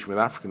conversation with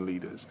African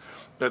leaders,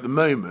 at the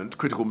moment,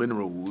 critical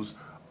minerals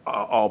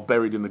are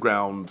buried in the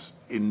ground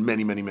in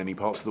many, many, many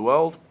parts of the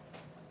world.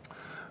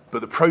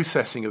 But the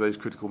processing of those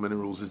critical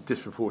minerals is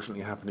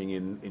disproportionately happening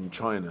in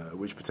China,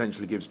 which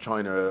potentially gives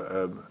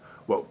China,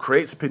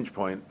 creates a pinch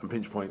point, and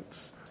pinch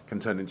points can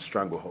turn into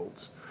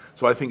strangleholds.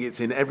 So I think it's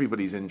in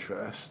everybody's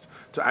interest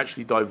to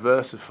actually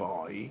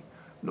diversify,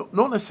 not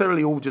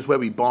necessarily all just where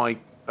we buy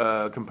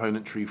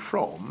componentry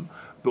from,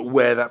 but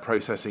where that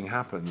processing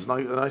happens.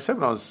 And I said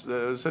when I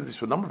said this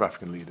to a number of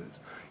African leaders,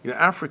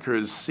 Africa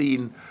has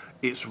seen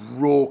its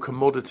raw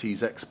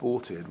commodities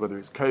exported, whether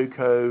it's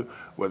cocoa,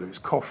 whether it's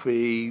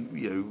coffee,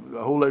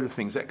 a whole load of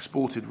things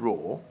exported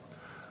raw,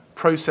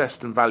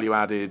 processed and value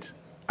added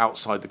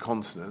outside the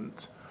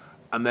continent,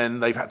 and then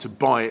they've had to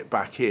buy it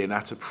back in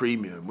at a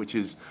premium, which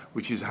has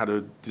had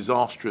a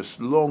disastrous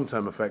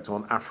long-term effect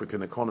on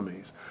African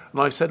economies.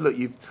 And I said, look,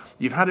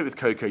 you've had it with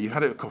cocoa, you've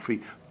had it with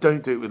coffee,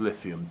 don't do it with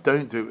lithium,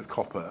 don't do it with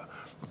copper,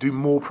 do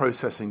more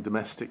processing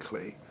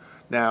domestically.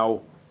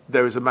 Now,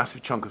 there is a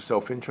massive chunk of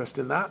self-interest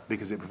in that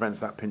because it prevents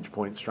that pinch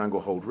point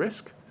stranglehold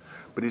risk,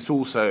 but it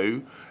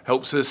also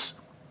helps us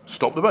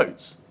stop the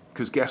boats.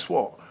 Because guess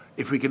what?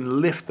 If we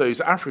can lift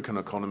those African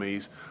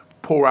economies,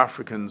 poor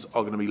Africans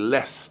are going to be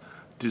less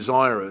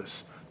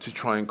desirous to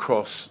try and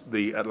cross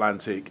the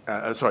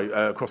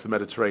across the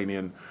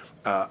Mediterranean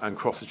and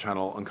cross the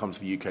Channel and come to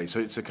the UK. So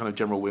it's a kind of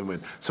general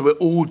win-win. So we're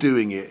all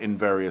doing it in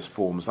various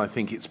forms, and I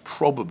think it's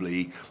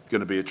probably going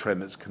to be a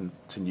trend that's going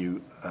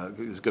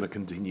to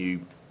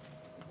continue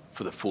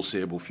for the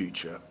foreseeable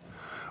future.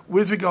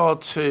 With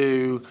regard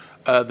to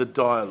the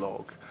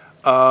dialogue,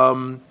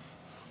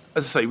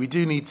 as I say, we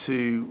do need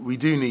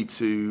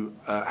to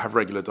have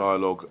regular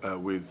dialogue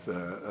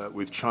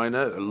with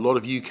China. A lot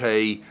of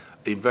UK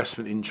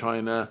investment in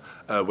China,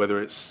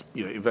 whether it's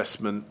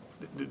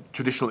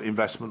traditional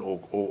investment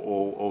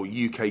or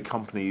UK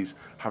companies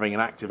having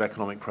an active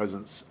economic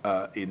presence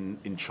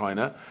in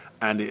China,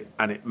 and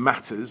it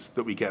matters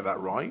that we get that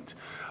right.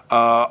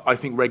 I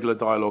think regular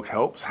dialogue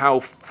helps. How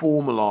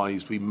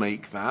formalised we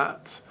make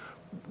that,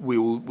 we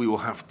will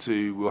have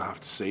to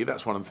see.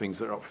 That's one of the things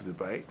that are up for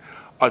debate.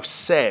 I've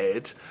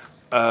said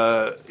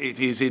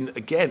it's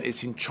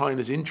in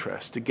China's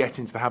interest to get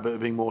into the habit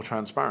of being more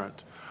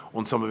transparent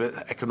on some of its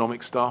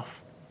economic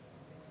stuff,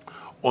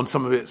 on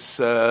some of its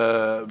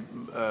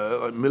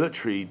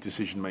military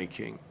decision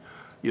making.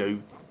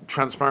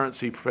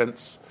 Transparency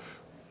prevents.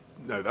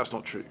 No, that's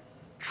not true.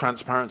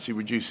 Transparency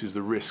reduces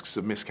the risks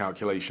of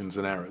miscalculations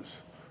and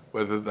errors,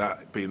 whether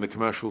that be in the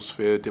commercial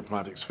sphere,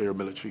 diplomatic sphere, or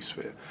military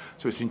sphere.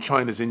 So it's in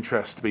China's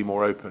interest to be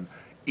more open.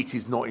 It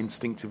is not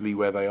instinctively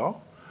where they are.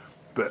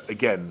 But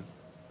again,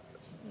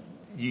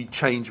 you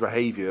change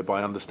behaviour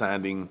by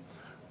understanding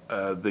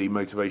the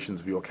motivations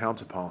of your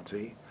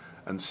counterparty.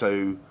 And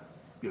so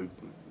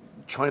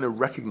China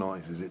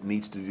recognises it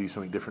needs to do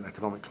something different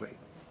economically.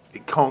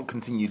 It can't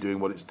continue doing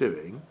what it's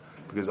doing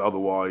because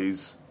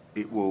otherwise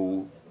it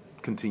will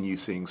continue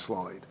seeing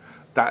slide.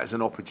 That is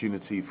an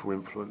opportunity for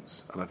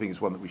influence, and I think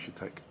it's one that we should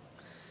take.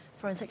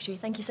 Foreign Secretary,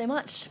 thank you so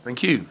much.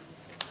 Thank you.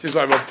 Cheers,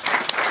 bye, Rob.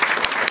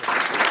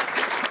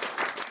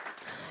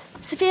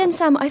 Sophia and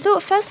Sam, I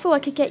thought first of all I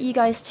could get you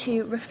guys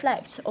to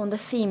reflect on the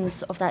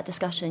themes of that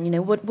discussion.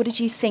 What did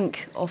you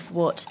think of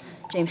what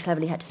James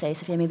Cleverly had to say?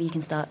 Sophia, maybe you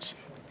can start.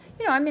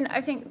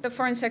 I think the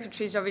Foreign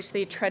Secretary is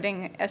obviously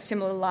treading a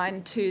similar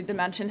line to the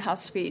Mansion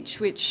House speech,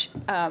 which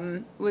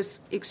was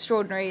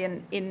extraordinary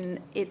in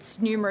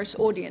its numerous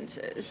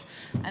audiences.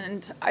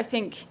 And I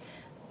think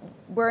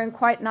we're in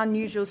quite an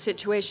unusual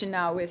situation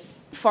now with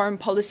foreign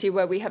policy,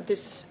 where we have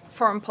this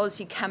foreign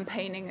policy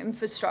campaigning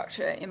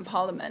infrastructure in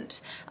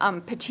Parliament,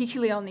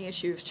 particularly on the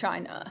issue of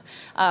China,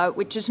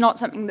 which is not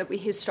something that we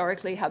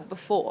historically had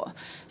before.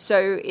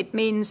 So it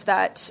means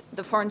that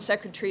the Foreign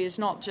Secretary is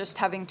not just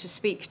having to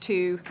speak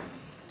to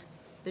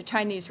the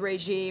Chinese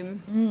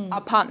regime, our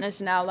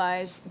partners and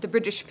allies, the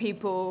British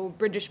people,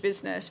 British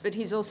business, but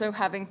he's also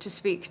having to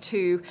speak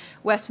to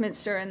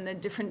Westminster and the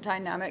different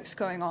dynamics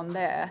going on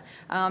there.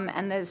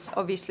 And there's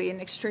obviously an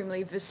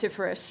extremely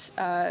vociferous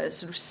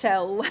sort of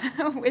cell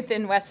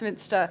within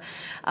Westminster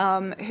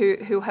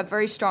who have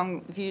very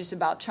strong views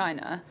about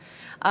China.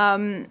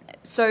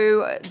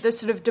 So the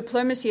sort of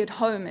diplomacy at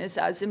home is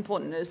as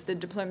important as the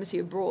diplomacy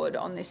abroad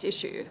on this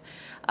issue.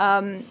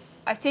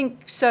 I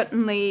think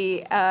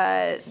certainly...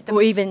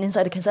 or even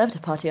inside the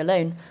Conservative Party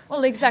alone.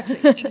 Well,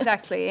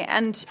 exactly.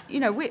 And,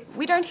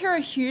 we don't hear a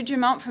huge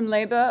amount from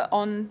Labour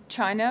on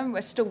China.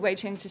 We're still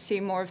waiting to see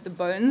more of the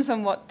bones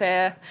on what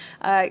they're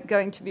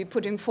going to be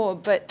putting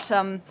forward. But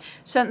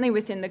certainly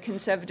within the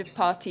Conservative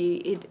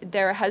Party,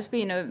 there has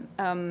been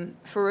a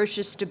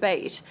ferocious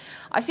debate.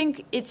 I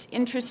think it's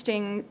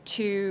interesting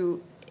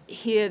to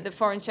hear the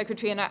Foreign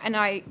Secretary, and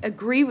I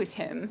agree with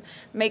him,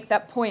 make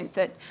that point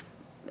that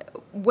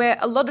where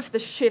a lot of the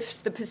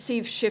shifts, the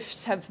perceived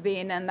shifts have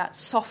been, and that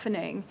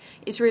softening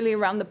is really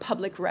around the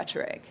public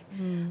rhetoric.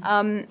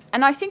 And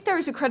I think there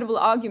is a credible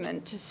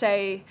argument to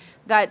say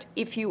that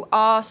if you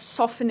are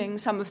softening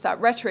some of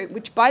that rhetoric,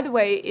 which, by the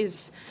way,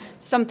 is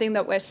something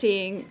that we're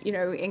seeing,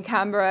 in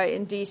Canberra,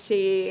 in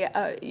DC,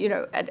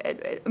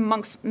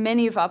 amongst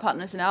many of our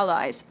partners and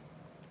allies,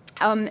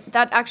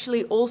 that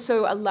actually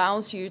also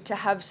allows you to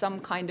have some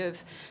kind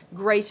of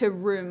greater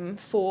room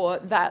for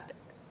that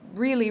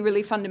really,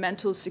 really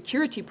fundamental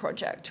security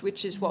project,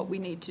 which is what we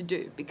need to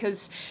do,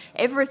 because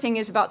everything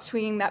is about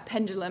swinging that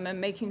pendulum and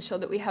making sure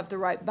that we have the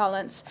right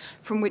balance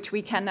from which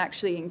we can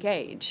actually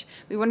engage.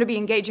 We want to be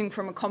engaging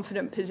from a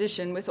confident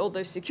position with all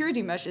those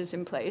security measures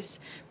in place,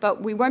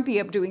 but we won't be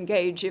able to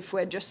engage if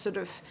we're just sort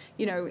of,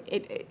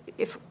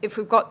 if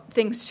we've got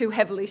things too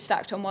heavily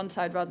stacked on one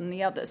side rather than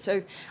the other.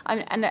 So,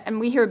 and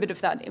we hear a bit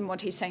of that in what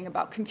he's saying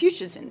about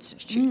Confucius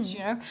Institutes.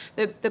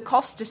 The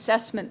cost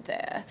assessment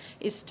there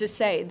is to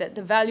say that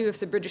the value of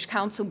the British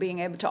Council being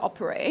able to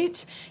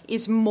operate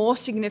is more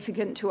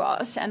significant to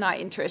us and our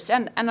interests,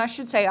 and I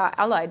should say our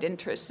allied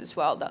interests as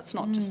well, that's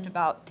not just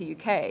about the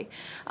UK,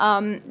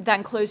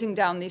 than closing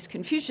down these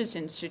Confucius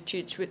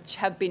Institutes, which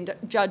have been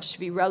judged to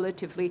be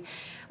relatively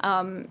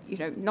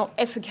not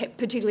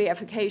particularly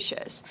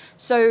efficacious.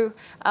 So,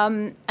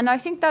 and I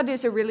think that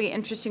is a really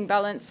interesting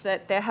balance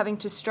that they're having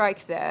to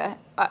strike there.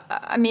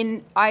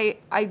 I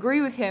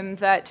agree with him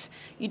that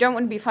you don't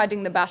want to be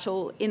fighting the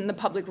battle in the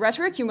public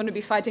rhetoric, you want to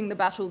be fighting the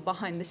battle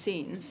behind the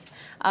scenes.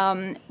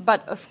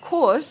 But of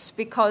course,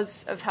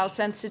 because of how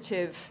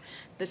sensitive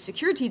the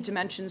security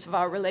dimensions of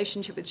our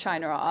relationship with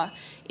China are,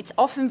 it's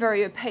often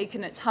very opaque,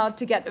 and it's hard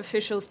to get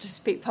officials to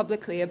speak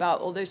publicly about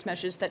all those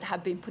measures that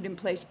have been put in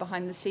place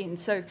behind the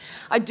scenes. So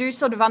I do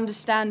sort of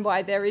understand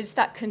why there is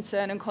that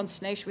concern and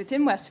consternation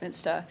within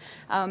Westminster,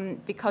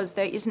 because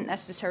there isn't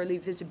necessarily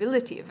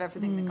visibility of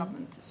everything the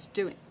government is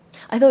doing.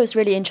 I thought it was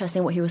really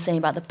interesting what he was saying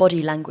about the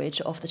body language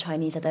of the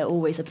Chinese, that they're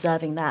always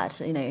observing that.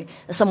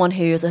 As someone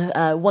who is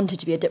wanted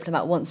to be a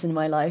diplomat once in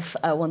my life,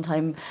 one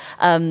time,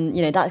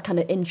 that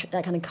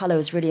kind of colour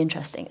was really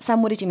interesting.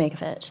 Sam, what did you make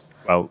of it?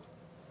 Well,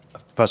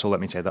 first of all, let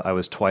me say that I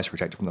was twice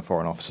rejected from the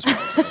Foreign Office as well.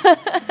 So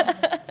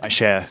I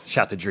share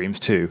shattered dreams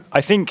too.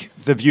 I think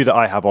the view that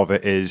I have of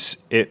it is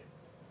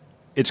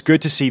it's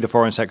good to see the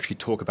Foreign Secretary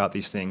talk about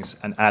these things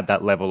and add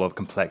that level of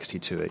complexity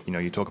to it.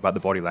 You talk about the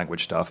body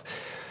language stuff.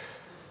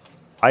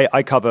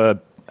 I cover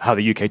how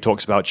the UK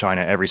talks about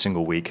China every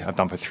single week. I've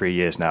done for 3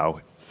 years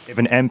now. If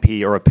an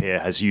MP or a peer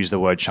has used the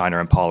word China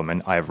in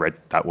Parliament, I have read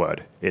that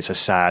word. It's a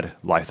sad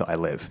life that I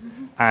live.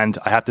 And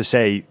I have to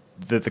say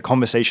that the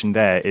conversation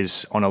there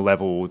is on a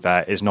level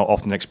that is not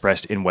often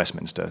expressed in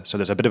Westminster. So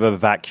there's a bit of a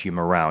vacuum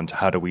around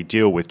how do we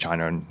deal with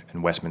China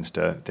in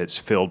Westminster that's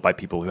filled by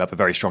people who have a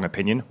very strong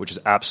opinion, which is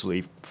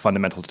absolutely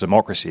fundamental to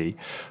democracy.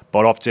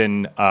 But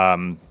often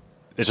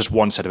there's just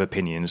one set of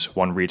opinions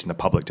one reads in the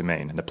public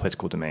domain, in the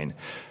political domain.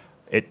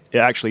 It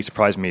actually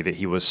surprised me that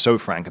he was so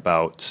frank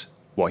about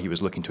what he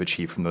was looking to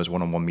achieve from those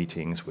one-on-one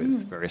meetings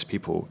with various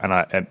people.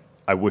 And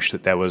I wish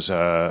that there was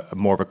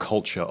more of a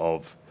culture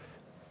of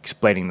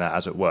explaining that,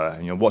 as it were.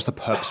 What's the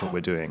purpose of what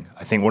we're doing?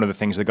 I think one of the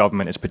things the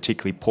government is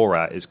particularly poor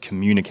at is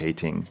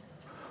communicating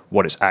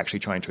what it's actually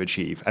trying to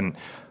achieve. And,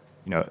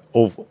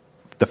 all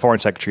the Foreign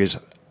Secretary is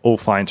all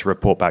fine to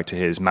report back to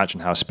his Mansion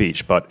House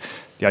speech, but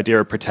the idea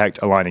of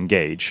protect, align,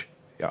 engage,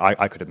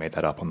 I could have made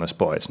that up on the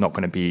spot. It's not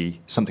going to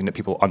be something that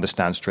people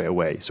understand straight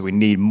away. So we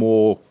need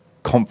more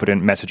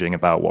confident messaging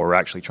about what we're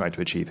actually trying to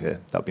achieve here.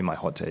 That would be my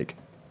hot take.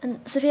 And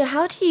Sophia,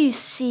 how do you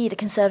see the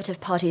Conservative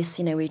Party's,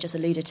 we just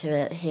alluded to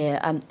it here,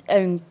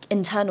 own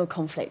internal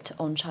conflict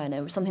on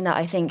China, something that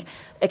I think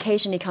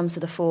occasionally comes to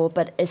the fore,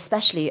 but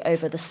especially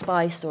over the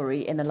spy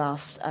story in the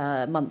last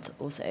month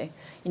or so?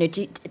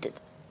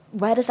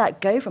 Where does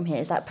that go from here?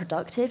 Is that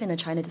productive in a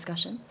China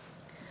discussion?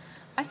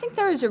 I think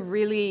there is a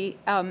really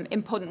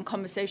important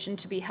conversation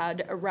to be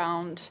had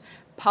around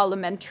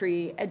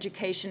parliamentary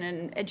education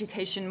and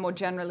education more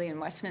generally in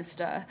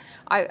Westminster.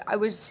 I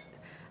was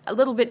a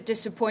little bit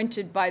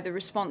disappointed by the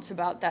response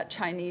about that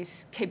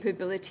Chinese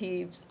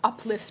capability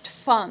uplift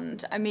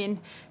fund. I mean,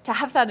 to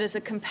have that as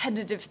a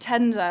competitive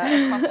tender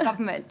across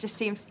government just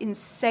seems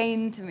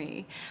insane to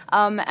me.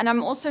 And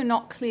I'm also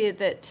not clear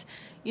that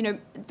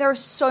there are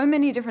so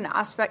many different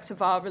aspects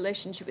of our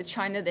relationship with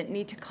China that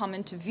need to come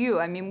into view.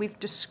 I mean, we've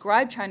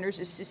described China as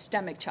a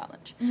systemic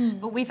challenge,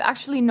 but we've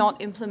actually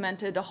not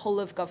implemented a whole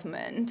of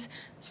government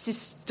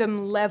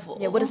system level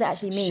what does that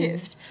actually mean?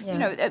 Shift.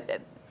 Yeah.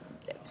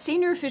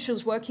 senior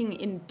officials working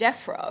in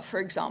DEFRA, for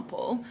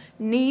example,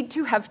 need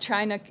to have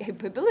China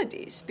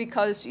capabilities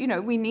because,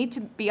 we need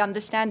to be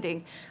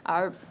understanding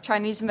our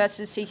Chinese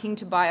investors seeking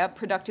to buy up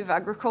productive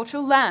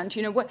agricultural land.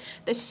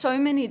 There's so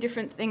many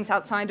different things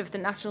outside of the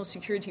national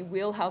security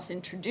wheelhouse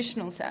in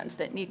traditional sense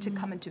that need to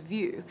come into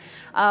view.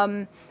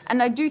 And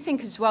I do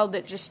think as well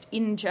that just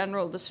in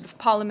general, the sort of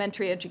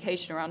parliamentary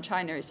education around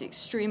China is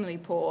extremely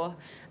poor.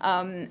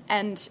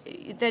 And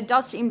there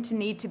does seem to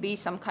need to be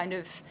some kind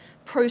of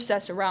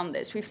process around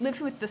this. We've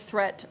lived with the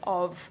threat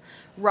of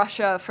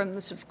Russia from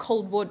the sort of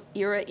Cold War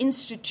era.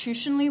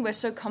 Institutionally, we're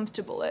so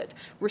comfortable at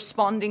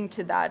responding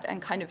to that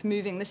and kind of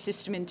moving the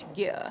system into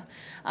gear.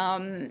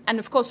 And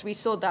of course, we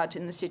saw that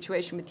in the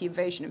situation with the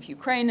invasion of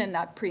Ukraine and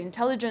that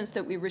pre-intelligence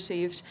that we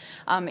received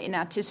in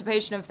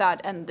anticipation of that,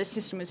 and the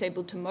system was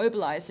able to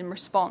mobilize in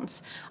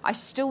response. I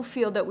still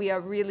feel that we are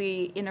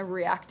really in a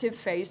reactive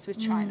phase with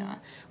China.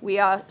 We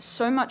are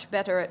so much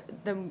better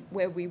than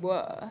where we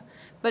were.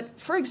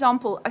 But for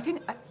example, I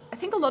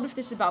think a lot of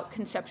this is about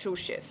conceptual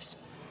shifts.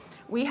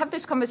 We have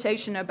this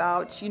conversation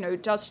about,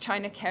 does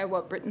China care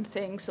what Britain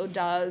thinks or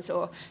does,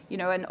 or,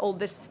 and all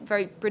this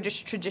very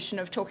British tradition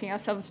of talking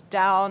ourselves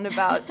down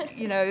about,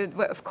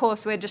 of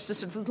course, we're just a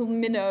sort of little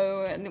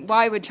minnow, and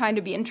why would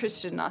China be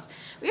interested in us?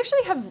 We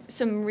actually have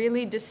some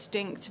really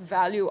distinct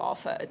value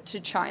offer to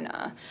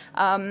China,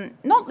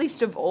 not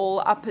least of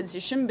all our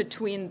position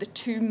between the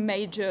two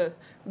major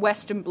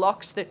Western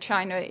blocs that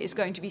China is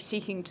going to be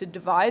seeking to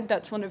divide.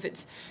 That's one of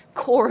its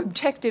core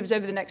objectives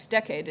over the next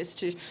decade, is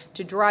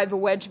to drive a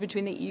wedge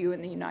between the EU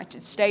and the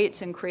United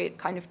States and create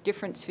kind of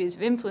different spheres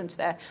of influence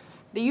there.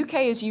 The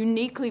UK is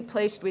uniquely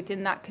placed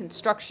within that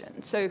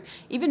construction, so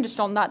even just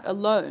on that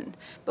alone.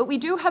 But we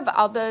do have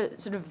other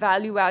sort of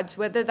value adds,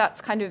 whether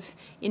that's kind of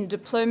in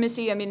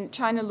diplomacy. I mean,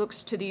 China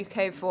looks to the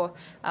UK for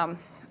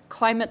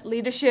climate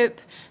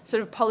leadership,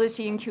 sort of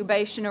policy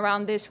incubation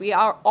around this. We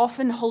are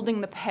often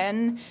holding the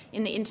pen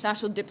in the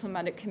international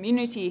diplomatic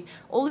community.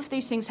 All of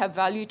these things have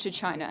value to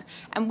China.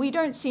 And we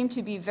don't seem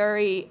to be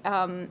very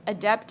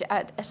adept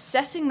at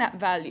assessing that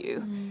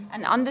value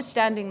and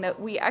understanding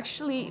that we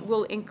actually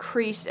will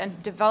increase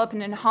and develop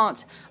and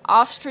enhance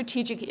our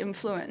strategic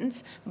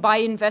influence by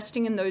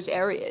investing in those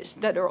areas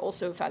that are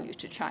also of value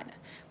to China.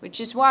 Which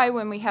is why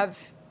when we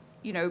have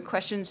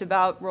questions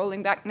about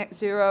rolling back net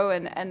zero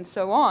and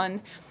so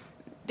on,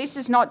 this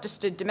is not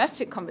just a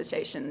domestic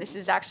conversation. This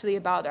is actually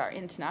about our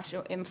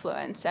international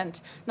influence,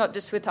 and not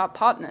just with our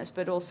partners,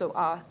 but also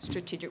our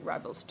strategic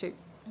rivals too.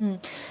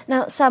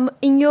 Now, Sam,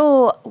 in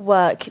your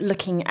work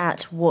looking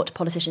at what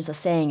politicians are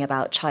saying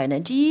about China,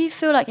 do you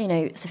feel like,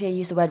 Sophia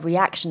used the word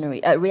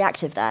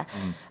reactive there?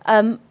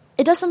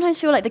 It does sometimes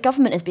feel like the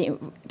government is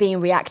being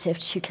reactive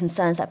to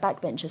concerns that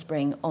backbenchers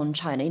bring on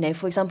China.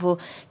 For example,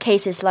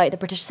 cases like the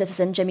British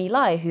citizen Jimmy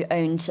Lai, who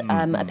owned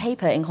a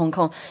paper in Hong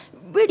Kong,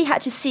 really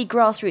had to see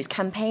grassroots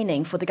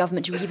campaigning for the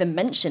government to even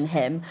mention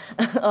him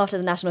after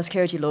the national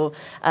security law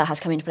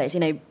has come into place.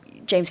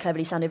 James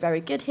Cleverly sounded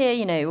very good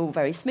here, all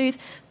very smooth.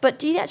 But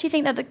do you actually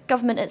think that the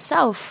government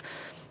itself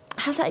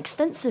has that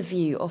extensive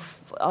view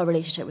of our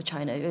relationship with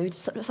China?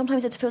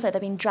 Sometimes it feels like they're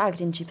being dragged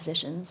into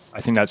positions.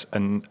 I think that's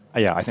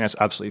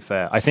absolutely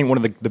fair. I think one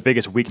of the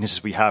biggest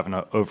weaknesses we have in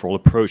our overall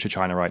approach to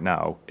China right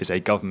now is a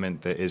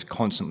government that is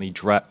constantly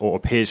or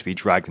appears to be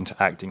dragged into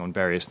acting on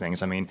various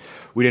things. I mean,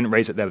 we didn't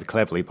raise it there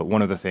cleverly, but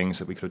one of the things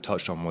that we could have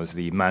touched on was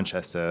the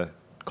Manchester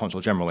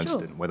Consul General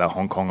incident, where that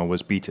Hong Konger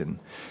was beaten.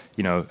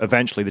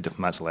 Eventually the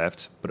diplomats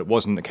left, but it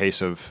wasn't a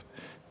case of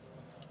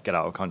get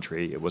out of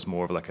country. It was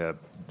more of like a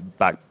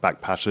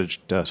back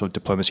passage sort of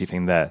diplomacy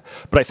thing there.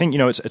 But I think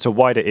it's a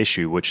wider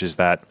issue, which is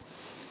that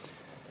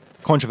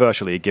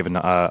controversially, given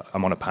that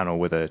I'm on a panel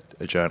with a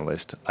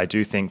journalist, I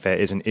do think there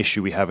is an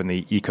issue we have in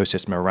the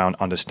ecosystem around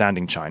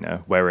understanding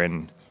China,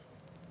 wherein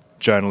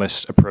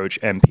journalists approach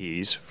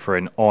MPs for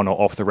an on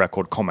or off the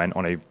record comment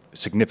on a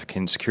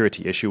significant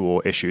security issue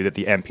or issue that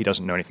the MP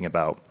doesn't know anything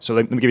about. So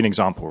let me give you an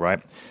example, right?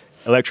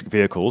 Electric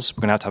vehicles,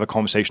 we're going to have a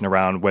conversation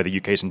around where the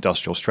UK's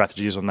industrial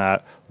strategy is on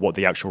that, what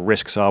the actual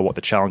risks are, what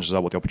the challenges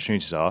are, what the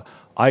opportunities are.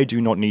 I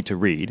do not need to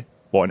read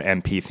what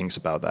an MP thinks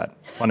about that,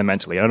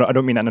 fundamentally. I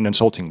don't mean that in an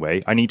insulting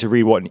way. I need to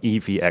read what an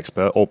EV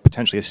expert or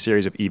potentially a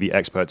series of EV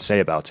experts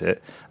say about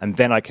it, and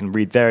then I can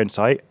read their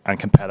insight and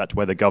compare that to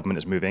where the government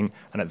is moving,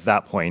 and at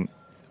that point,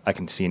 I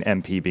can see an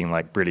MP being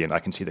like, brilliant, I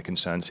can see the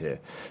concerns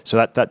here. So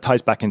that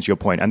ties back into your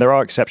point. And there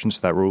are exceptions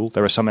to that rule.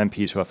 There are some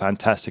MPs who are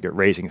fantastic at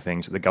raising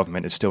things that the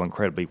government is still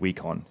incredibly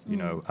weak on.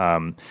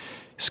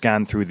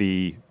 Scan through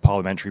the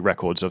parliamentary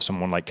records of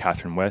someone like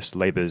Catherine West,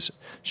 Labour's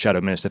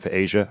Shadow Minister for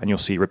Asia, and you'll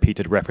see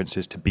repeated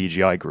references to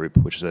BGI Group,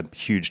 which is a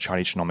huge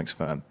Chinese genomics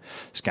firm.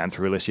 Scan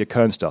through Alicia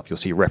Kern stuff, you'll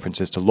see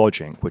references to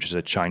Lodging, which is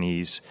a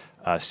Chinese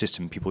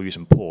system people use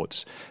in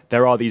ports.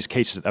 There are these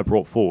cases that are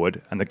brought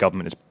forward, and the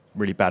government is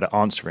really bad at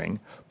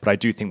answering, but I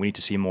do think we need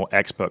to see more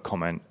expert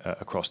comment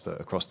across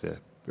the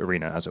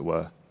arena, as it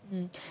were.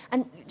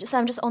 And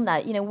Sam, just on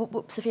that,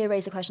 Sophia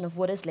raised the question of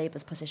what is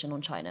Labour's position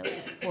on China?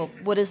 Well,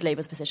 what is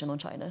Labour's position on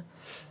China?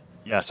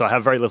 Yeah, so I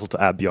have very little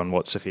to add beyond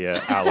what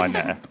Sophia outlined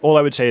there. All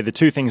I would say, the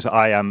two things that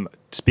I am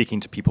speaking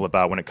to people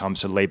about when it comes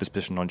to Labour's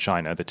position on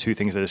China, the two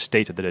things that are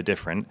stated that are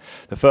different.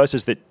 The first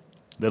is that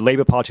the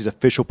Labour Party's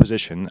official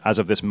position, as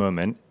of this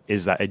moment,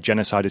 is that a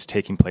genocide is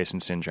taking place in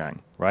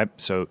Xinjiang, right?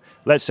 So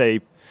let's say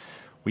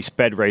we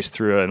sped race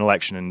through an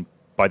election and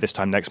by this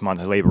time next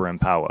month, Labour are in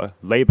power.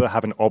 Labour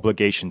have an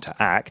obligation to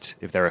act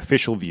if their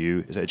official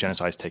view is that a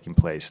genocide is taking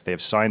place. They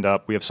have signed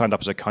up. We have signed up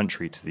as a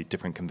country to the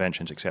different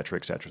conventions, etc.,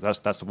 etc.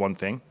 That's the one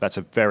thing. That's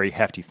a very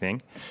hefty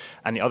thing.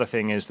 And the other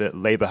thing is that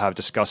Labour have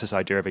discussed this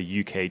idea of a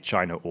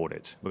UK-China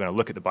audit. We're going to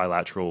look at the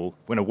bilateral.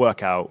 We're going to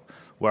work out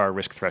where our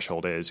risk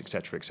threshold is,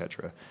 etc.,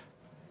 etc.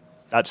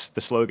 That's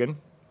the slogan.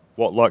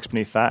 What lurks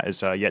beneath that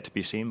is yet to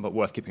be seen, but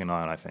worth keeping an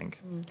eye on, I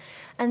think.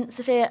 And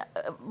Sophia,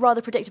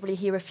 rather predictably,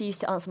 he refused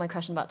to answer my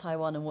question about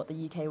Taiwan and what the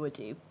UK would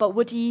do. But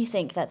what do you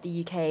think that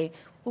the UK,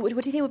 what do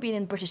you think would be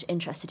in British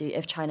interest to do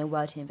if China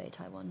were to invade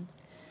Taiwan?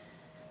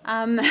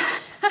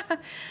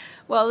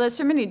 Well, there's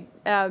so many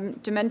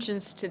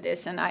dimensions to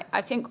this, and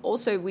I think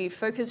also we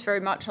focus very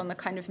much on the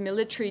kind of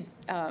military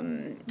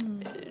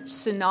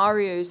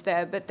scenarios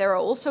there, but there are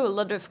also a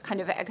lot of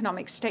kind of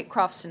economic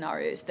statecraft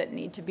scenarios that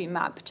need to be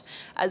mapped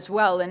as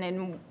well,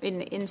 and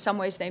in some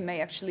ways they may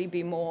actually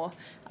be more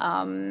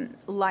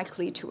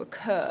likely to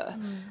occur.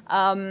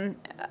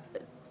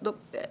 Look,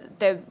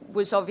 there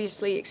was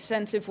obviously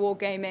extensive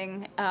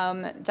wargaming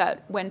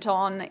that went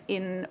on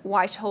in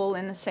Whitehall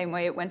in the same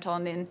way it went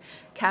on in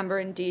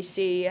Canberra and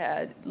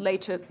DC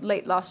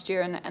late last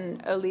year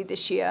and early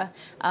this year.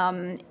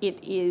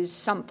 It is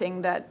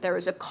something that there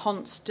is a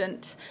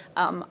constant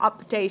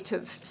update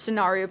of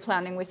scenario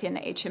planning within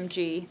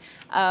HMG.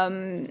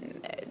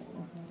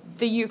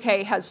 The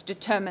UK has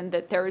determined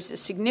that there is a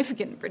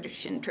significant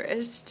British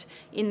interest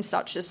in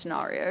such a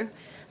scenario.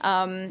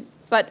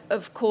 But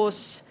of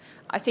course,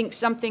 I think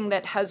something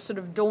that has sort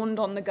of dawned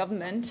on the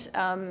government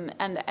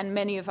and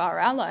many of our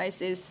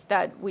allies is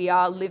that we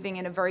are living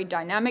in a very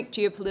dynamic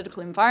geopolitical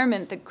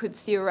environment that could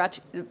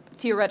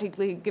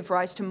theoretically give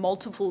rise to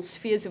multiple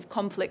spheres of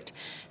conflict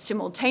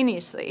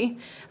simultaneously.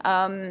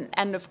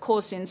 And of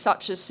course, in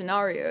such a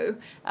scenario,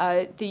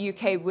 the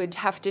UK would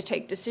have to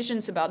take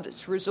decisions about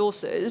its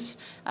resources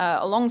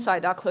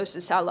alongside our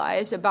closest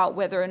allies about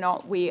whether or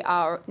not we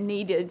are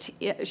needed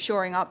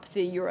shoring up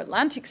the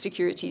Euro-Atlantic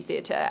security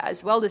theatre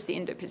as well as the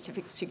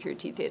Indo-Pacific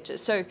security theatre.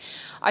 So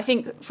I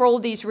think for all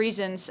these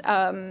reasons,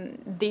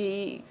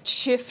 the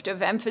shift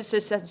of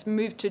emphasis has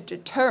moved to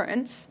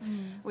deterrence,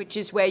 which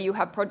is where you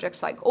have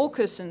projects like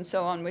AUKUS and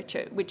so on, which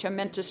are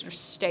meant to sort of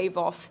stave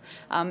off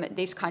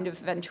these kind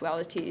of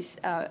eventualities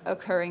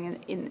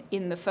occurring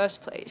in the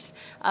first place.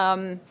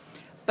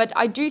 But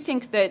I do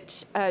think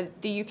that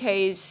the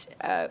UK's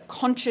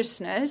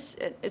consciousness,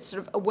 its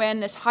sort of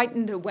awareness,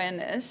 heightened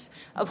awareness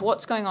of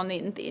what's going on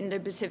in the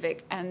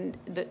Indo-Pacific and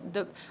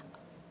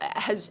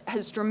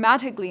has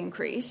dramatically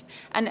increased,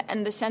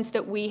 and the sense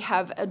that we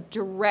have a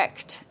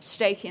direct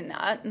stake in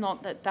that,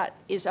 not that that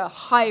is a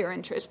higher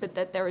interest, but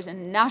that there is a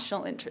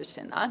national interest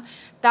in that,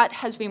 that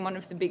has been one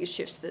of the biggest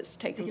shifts that's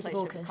taken place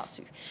over the past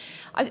year.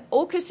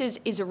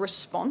 AUKUS is a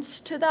response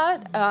to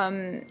that,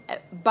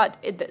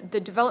 but the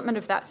development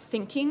of that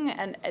thinking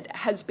and it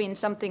has been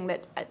something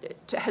that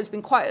has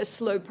been quite a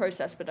slow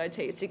process, but I'd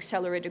say it's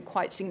accelerated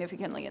quite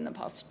significantly in the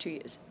past 2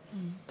 years.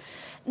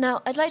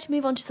 Now, I'd like to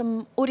move on to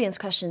some audience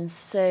questions.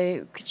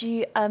 So could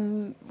you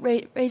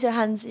raise your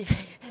hands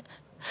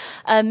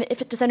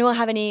if does anyone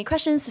have any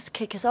questions? Just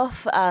kick us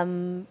off.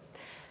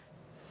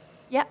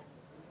 Yeah.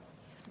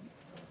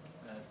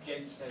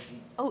 James said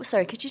Oh,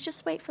 sorry. Could you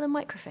just wait for the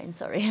microphone?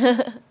 Sorry.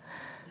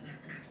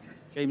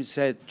 James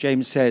said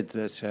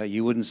that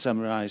you wouldn't try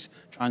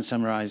and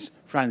summarise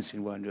France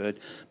in one word,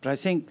 but I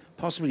think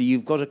possibly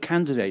you've got a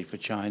candidate for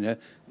China,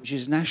 which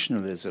is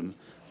nationalism,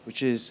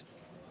 which is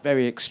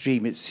very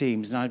extreme, it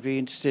seems, and I'd be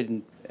interested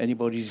in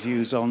anybody's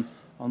views on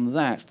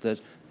that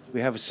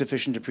we have a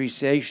sufficient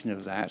appreciation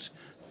of that,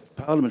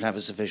 Parliament have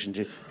a sufficient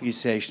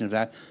appreciation of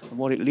that, and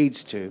what it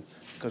leads to,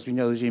 because we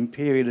know that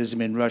imperialism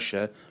in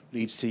Russia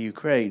leads to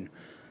Ukraine.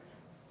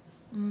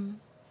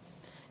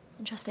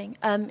 Interesting.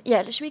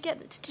 Yeah, should we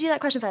get to do that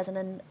question first, and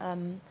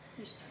then?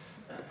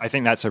 I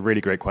think that's a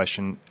really great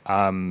question.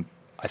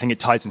 I think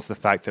it ties into the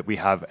fact that we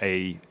have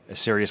a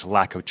serious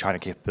lack of China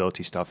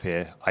capability stuff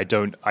here. I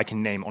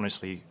can name,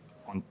 honestly,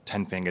 on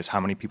 10 fingers how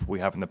many people we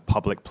have in the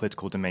public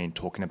political domain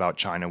talking about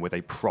China with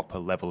a proper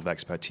level of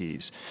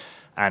expertise.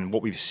 And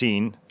what we've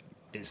seen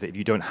is that if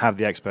you don't have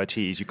the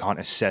expertise, you can't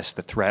assess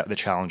the threat, the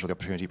challenge, or the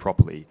opportunity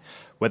properly.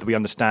 Whether we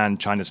understand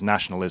China's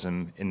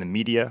nationalism in the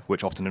media,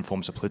 which often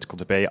informs the political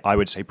debate, I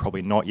would say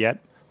probably not yet,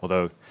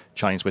 although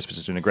Chinese Whispers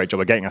is doing a great job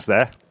of getting us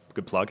there.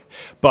 Good plug.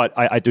 But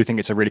I do think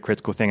it's a really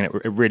critical thing, and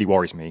it really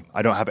worries me.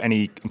 I don't have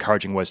any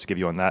encouraging words to give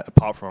you on that,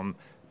 apart from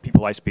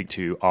people I speak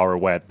to are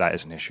aware that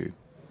is an issue.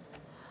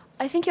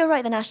 I think you're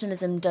right that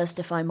nationalism does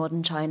define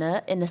modern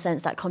China in the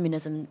sense that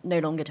communism no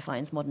longer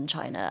defines modern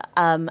China.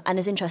 And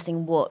it's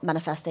interesting what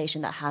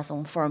manifestation that has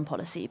on foreign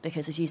policy,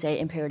 because as you say,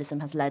 imperialism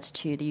has led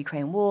to the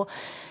Ukraine war.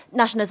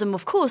 Nationalism,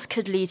 of course,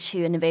 could lead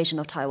to an invasion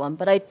of Taiwan,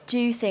 but I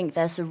do think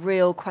there's a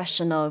real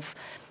question of,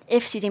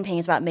 if Xi Jinping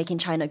is about making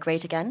China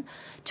great again,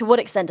 to what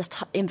extent does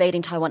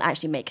invading Taiwan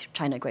actually make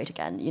China great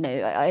again? You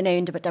know, I know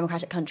in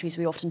democratic countries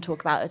we often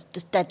talk about a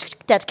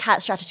dead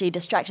cat strategy,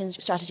 distraction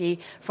strategy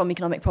from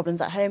economic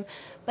problems at home,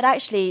 but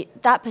actually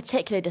that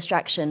particular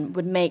distraction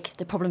would make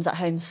the problems at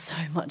home so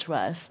much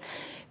worse.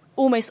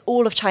 Almost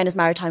all of China's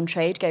maritime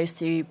trade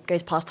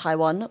goes past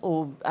Taiwan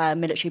or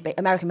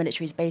American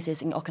military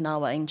bases in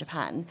Okinawa in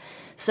Japan.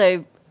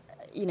 So,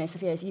 you know,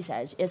 Sophia, as you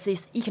said, it's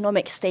these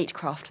economic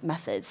statecraft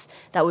methods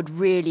that would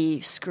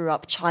really screw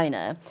up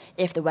China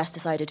if the West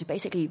decided to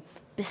basically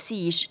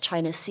besiege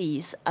China's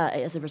seas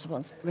as a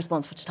response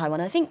to Taiwan.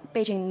 And I think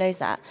Beijing knows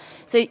that.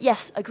 So,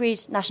 yes,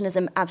 agreed,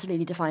 nationalism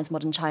absolutely defines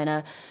modern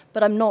China,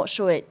 but I'm not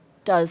sure it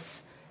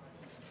does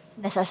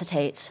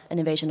necessitate an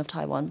invasion of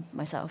Taiwan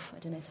myself. I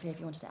don't know, Sophia, if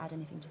you wanted to add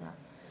anything to that.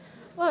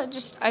 Well,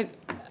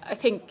 I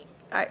think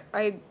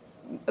I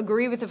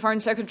agree with the Foreign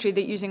Secretary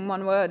that using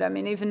one word, I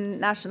mean, even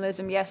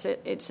nationalism, yes,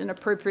 it's an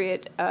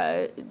appropriate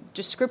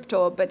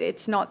descriptor, but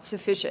it's not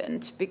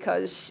sufficient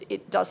because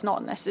it does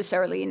not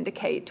necessarily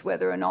indicate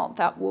whether or not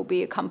that will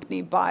be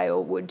accompanied by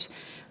or would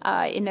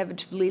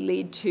inevitably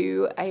lead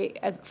to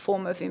a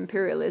form of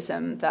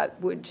imperialism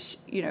that would,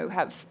 you know,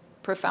 have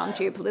profound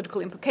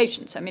geopolitical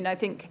implications. I mean, I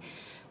think,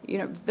 you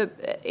know,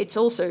 it's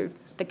also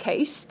the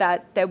case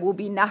that there will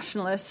be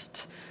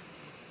nationalist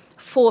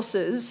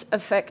forces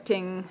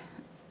affecting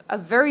a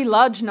very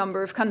large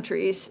number of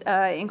countries,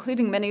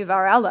 including many of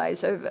our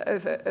allies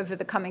over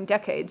the coming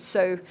decades.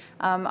 So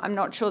I'm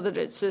not sure that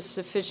it's a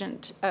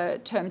sufficient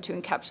term to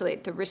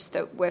encapsulate the risk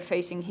that we're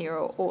facing here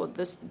or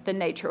the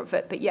nature of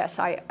it. But yes,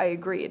 I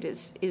agree it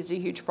is a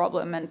huge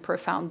problem and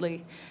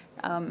profoundly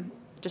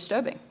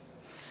disturbing.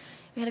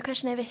 We had a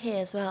question over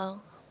here as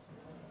well.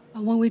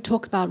 When we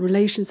talk about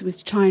relations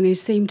with China, it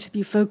seems to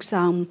be focused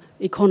on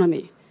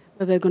economy,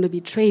 whether they're going to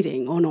be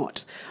trading or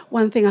not.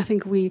 One thing I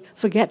think we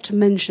forget to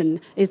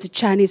mention is the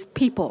Chinese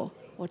people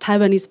or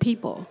Taiwanese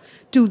people.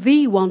 Do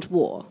they want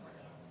war?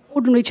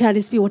 Ordinary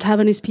Chinese people,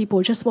 Taiwanese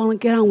people just want to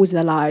get on with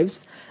their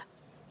lives,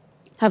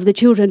 have the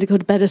children to go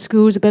to better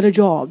schools, better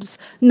jobs.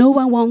 No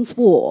one wants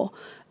war.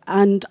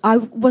 And I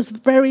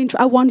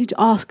wanted to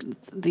ask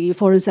the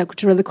Foreign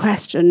Secretary the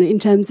question in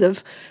terms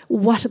of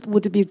what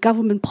would be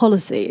government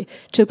policy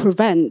to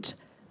prevent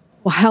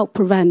or help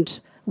prevent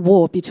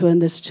war between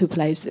these two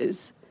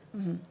places.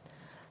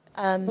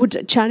 Mm-hmm.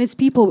 Would Chinese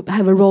people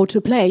have a role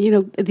to play? You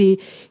know,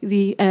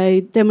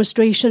 the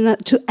demonstration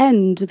to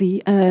end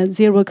the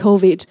zero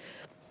COVID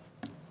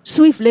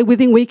swiftly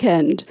within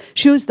weekend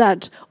shows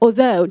that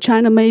although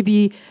China may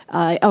be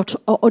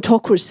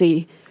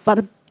autocracy,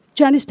 but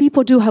Chinese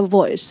people do have a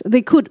voice.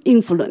 They could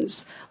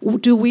influence.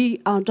 Do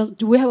we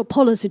have a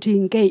policy to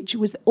engage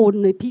with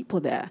ordinary people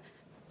there?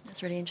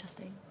 That's really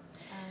interesting.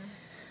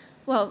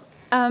 Well,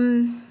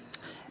 the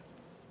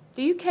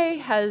UK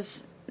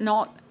has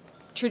not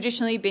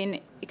traditionally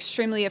been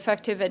extremely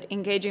effective at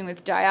engaging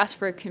with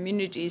diaspora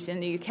communities in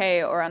the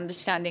UK or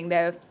understanding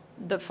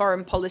the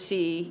foreign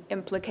policy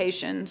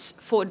implications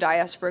for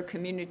diaspora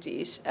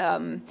communities.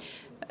 There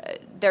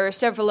are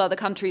several other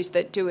countries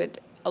that do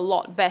it a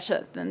lot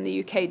better than the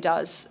UK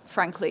does,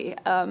 frankly.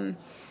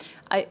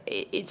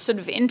 It's sort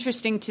of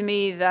interesting to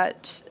me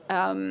that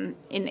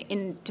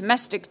in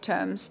domestic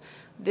terms,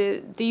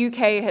 the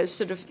UK has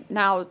sort of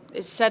now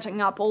is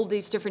setting up all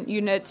these different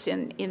units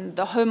in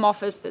the Home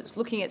Office that's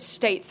looking at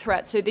state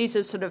threats. So these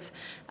are sort of,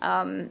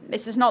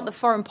 this is not the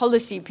foreign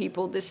policy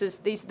people, these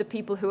are the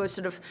people who are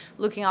sort of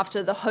looking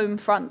after the home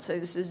front. So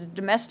this is a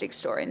domestic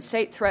story. And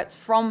state threats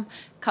from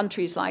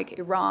countries like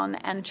Iran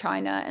and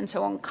China and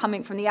so on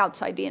coming from the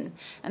outside in.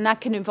 And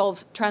that can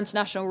involve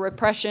transnational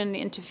repression,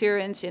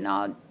 interference in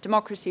our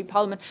democracy,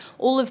 parliament,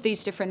 all of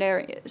these different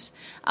areas.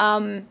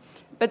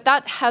 But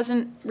that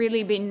hasn't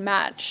really been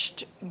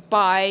matched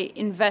by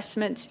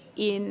investments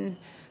in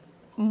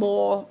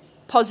more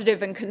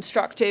positive and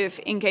constructive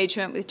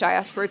engagement with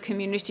diaspora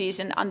communities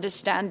and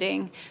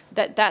understanding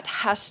that that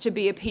has to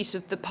be a piece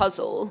of the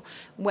puzzle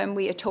when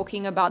we are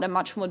talking about a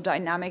much more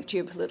dynamic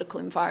geopolitical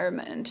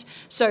environment.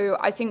 So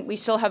I think we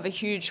still have a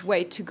huge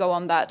way to go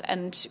on that,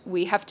 and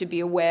we have to be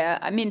aware.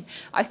 I mean,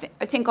 I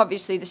think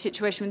obviously the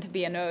situation with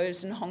the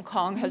BNOs in Hong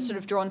Kong has sort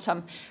of drawn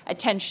some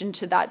attention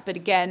to that, but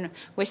again,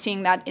 we're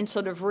seeing that in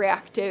sort of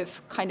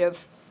reactive kind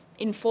of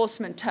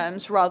enforcement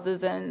terms rather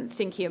than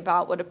thinking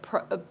about what a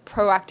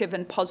proactive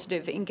and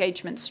positive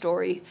engagement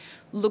story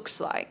looks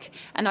like.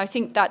 And I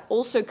think that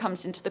also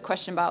comes into the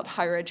question about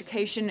higher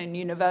education and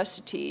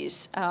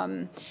universities.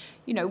 You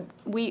know,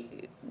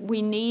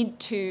 we need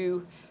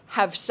to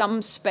have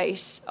some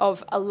space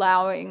of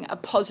allowing a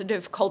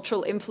positive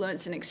cultural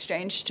influence and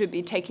exchange to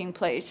be taking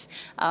place,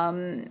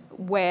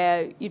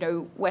 where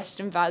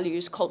Western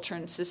values, culture,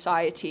 and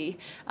society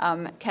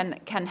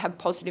can have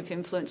positive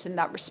influence in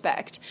that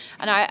respect.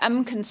 And I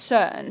am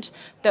concerned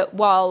that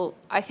while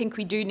I think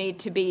we do need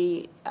to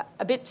be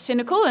a bit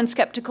cynical and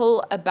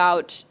skeptical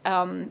about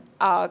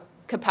our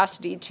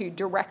capacity to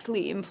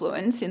directly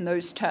influence in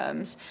those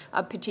terms,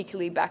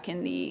 particularly back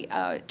in the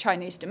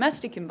Chinese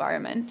domestic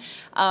environment,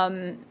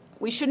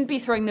 we shouldn't be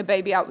throwing the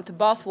baby out with the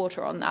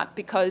bathwater on that,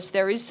 because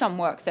there is some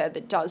work there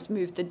that does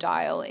move the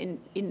dial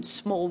in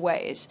small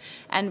ways.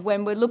 And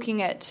when we're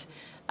looking at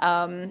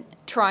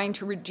trying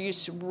to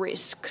reduce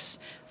risks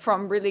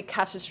from really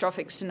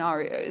catastrophic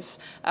scenarios,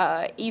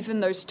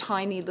 even those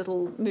tiny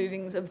little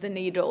movings of the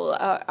needle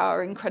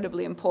are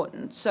incredibly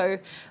important. So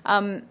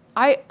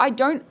I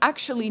don't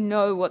actually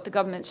know what the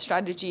government's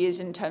strategy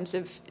is in terms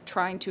of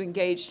trying to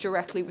engage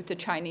directly with the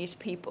Chinese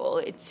people.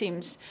 It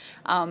seems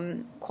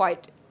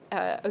quite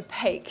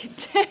opaque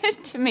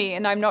to me,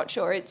 and I'm not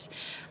sure it's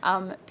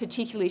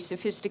particularly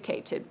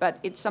sophisticated, but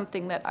it's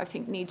something that I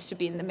think needs to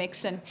be in the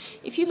mix. And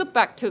if you look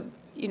back to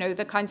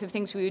the kinds of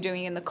things we were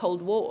doing in the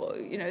Cold War,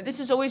 this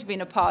has always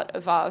been a part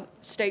of our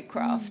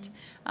statecraft.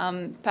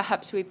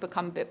 Perhaps we've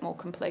become a bit more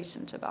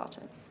complacent about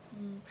it.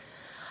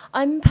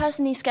 I'm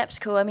personally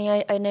sceptical. I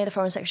mean, I know the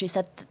Foreign Secretary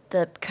said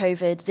that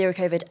zero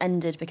COVID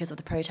ended because of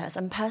the protests.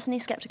 I'm personally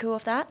sceptical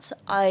of that.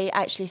 I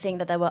actually think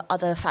that there were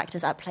other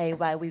factors at play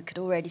where we could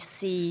already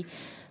see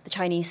the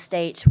Chinese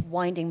state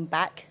winding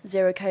back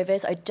zero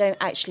COVID. I don't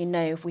actually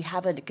know if we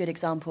have a good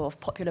example of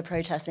popular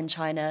protests in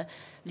China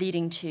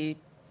leading to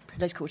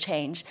political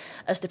change,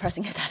 as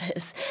depressing as that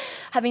is.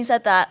 Having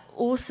said that,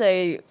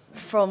 also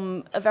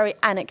from a very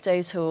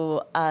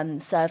anecdotal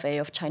survey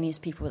of Chinese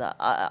people that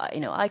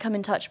I come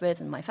in touch with,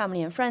 and my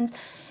family and friends,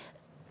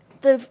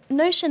 the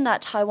notion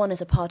that Taiwan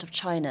is a part of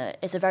China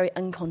is a very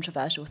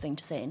uncontroversial thing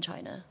to say in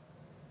China.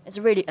 It's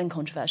a really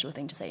uncontroversial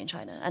thing to say in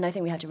China, and I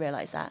think we have to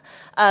realise that.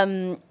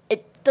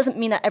 It doesn't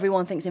mean that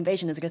everyone thinks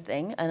invasion is a good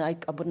thing, and I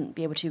wouldn't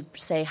be able to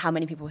say how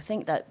many people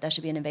think that there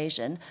should be an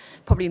invasion.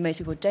 Probably most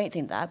people don't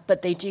think that,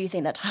 but they do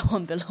think that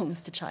Taiwan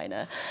belongs to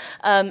China.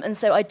 And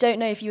so I don't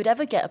know if you would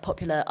ever get a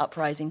popular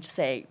uprising to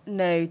say,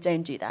 no,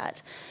 don't do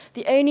that.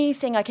 The only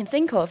thing I can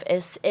think of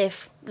is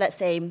if, let's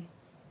say,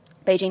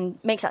 Beijing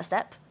makes that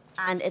step,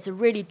 and it's a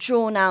really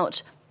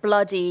drawn-out,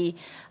 bloody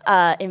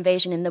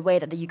invasion in the way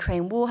that the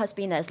Ukraine war has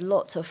been. There's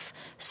lots of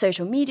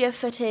social media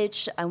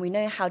footage, and we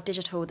know how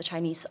digital the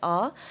Chinese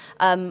are.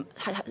 A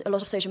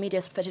lot of social media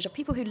footage of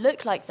people who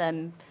look like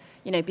them,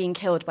 being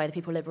killed by the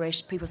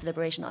People's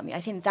Liberation Army.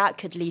 I think that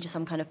could lead to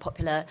some kind of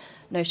popular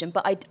notion,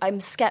 but I'm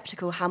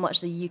sceptical how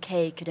much the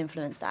UK could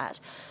influence that.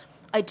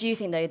 I do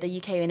think, though, the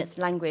UK in its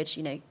language,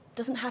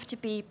 doesn't have to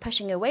be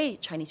pushing away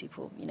Chinese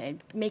people,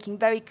 making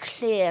very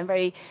clear and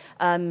very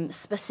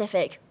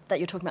specific that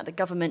you're talking about the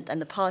government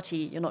and the party,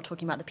 you're not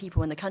talking about the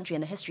people and the country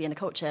and the history and the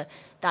culture.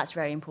 That's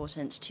very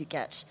important to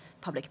get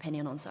public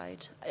opinion on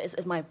side,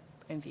 is my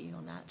own view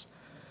on that.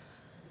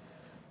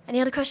 Any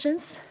other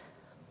questions?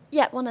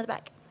 Yeah, one at the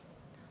back.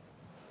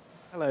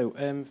 Hello.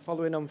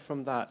 Following on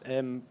from that,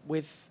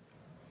 with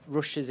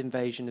Russia's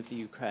invasion of the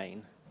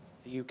Ukraine,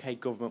 the UK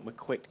government were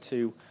quick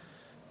to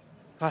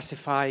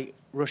classify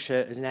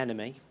Russia as an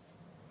enemy,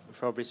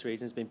 for obvious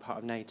reasons, being part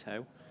of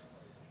NATO.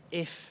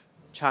 If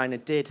China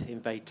did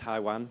invade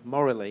Taiwan,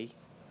 morally,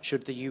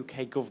 should the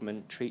UK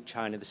government treat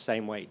China the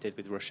same way it did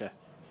with Russia?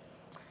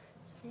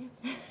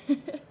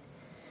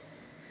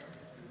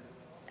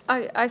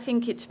 I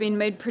think it's been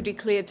made pretty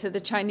clear to the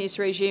Chinese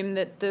regime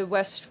that the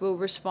West will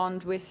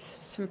respond with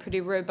some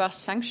pretty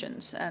robust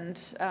sanctions,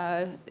 and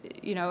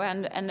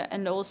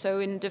and also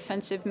in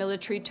defensive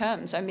military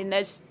terms. I mean,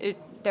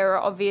 there are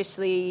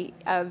obviously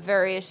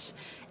various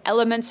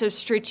elements of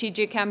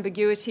strategic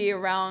ambiguity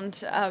around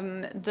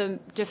the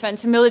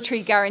defense and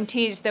military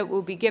guarantees that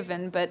will be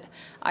given, but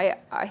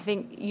I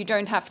think you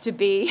don't have to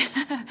be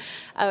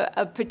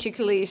a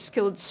particularly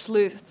skilled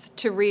sleuth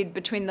to read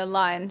between the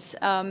lines.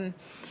 And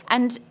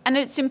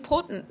it's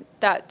important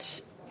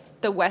that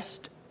the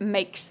West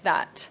makes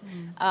that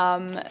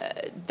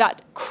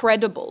that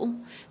credible,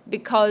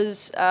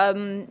 because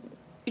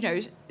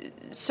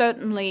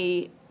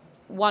certainly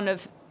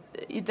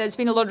there's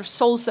been a lot of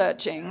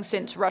soul-searching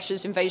since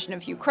Russia's invasion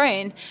of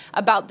Ukraine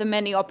about the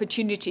many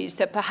opportunities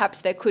that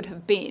perhaps there could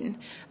have been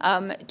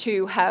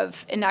to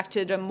have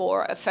enacted a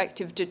more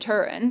effective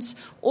deterrence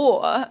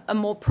or a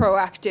more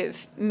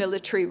proactive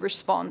military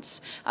response,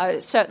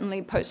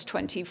 certainly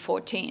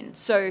post-2014.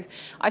 So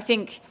I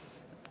think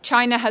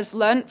China has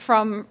learnt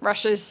from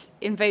Russia's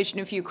invasion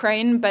of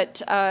Ukraine,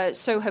 but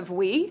so have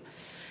we.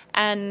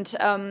 And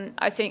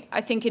I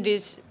think it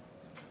is...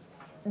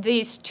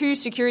 These two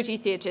security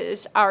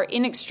theatres are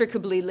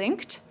inextricably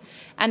linked,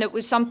 and it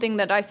was something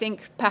that I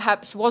think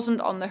perhaps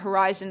wasn't on the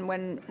horizon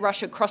when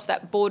Russia crossed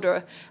that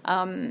border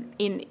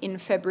in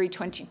February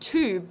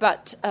 22,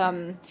 but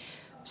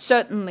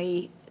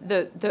certainly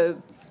the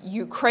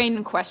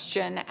Ukraine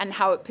question and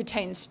how it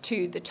pertains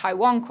to the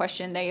Taiwan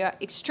question. They are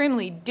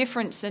extremely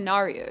different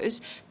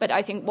scenarios, but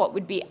I think what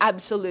would be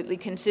absolutely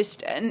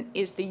consistent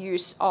is the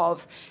use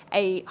of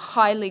a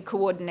highly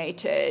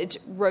coordinated,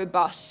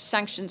 robust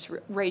sanctions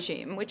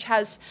regime, which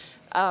has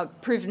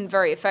proven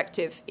very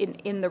effective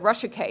in the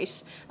Russia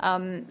case.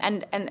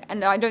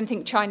 And I don't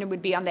think China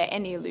would be under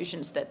any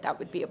illusions that that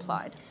would be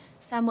applied.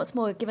 Sam, what's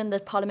more, given the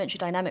parliamentary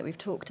dynamic we've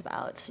talked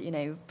about,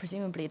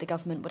 presumably the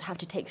government would have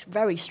to take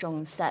very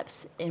strong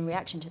steps in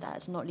reaction to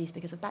that, not least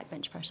because of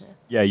backbench pressure.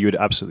 Yeah, you would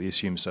absolutely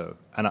assume so.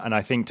 And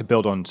I think, to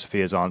build on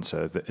Sophia's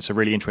answer, that it's a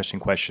really interesting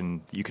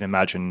question. You can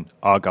imagine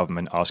our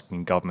government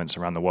asking governments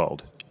around the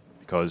world,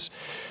 because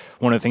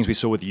one of the things we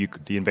saw with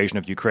the invasion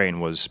of Ukraine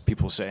was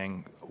people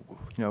saying,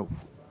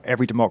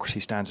 every democracy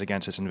stands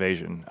against this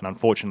invasion, and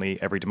unfortunately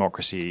every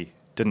democracy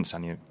didn't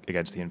stand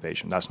against the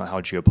invasion. That's not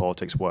how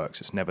geopolitics works.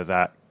 It's never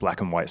that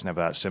black and white. It's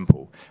never that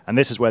simple. And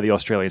this is where the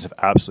Australians have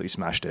absolutely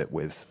smashed it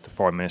with the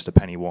Foreign Minister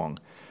Penny Wong.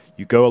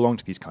 You go along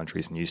to these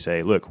countries and you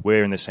say, look,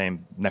 we're in the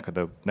same neck of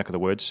the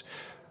woods.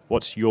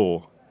 What's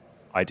your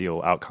ideal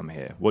outcome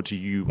here? What do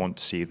you want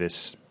to see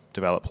this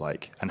develop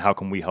like? And how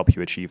can we help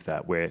you achieve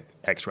that? We're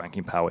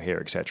X-ranking power here,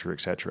 et cetera,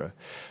 et cetera.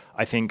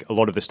 I think a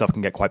lot of this stuff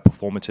can get quite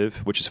performative,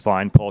 which is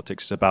fine.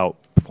 Politics is about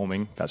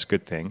performing. That's a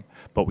good thing.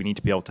 But we need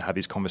to be able to have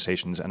these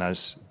conversations. And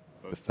as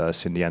both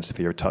Cindy and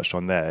Sophia touched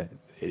on there,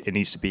 it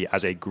needs to be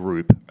as a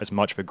group, as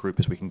much of a group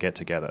as we can get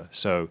together.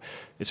 So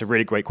it's a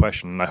really great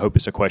question. And I hope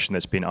it's a question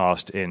that's been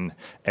asked in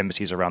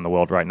embassies around the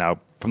world right now,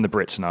 from the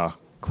Brits and our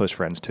close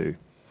friends too.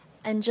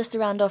 And just to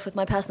round off with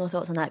my personal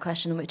thoughts on that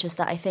question, which is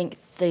that I think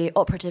the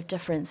operative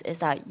difference is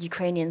that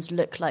Ukrainians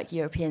look like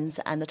Europeans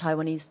and the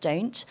Taiwanese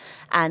don't.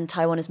 And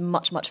Taiwan is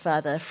much, much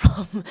further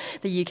from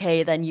the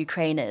UK than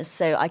Ukraine is.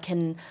 So I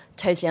can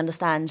totally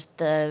understand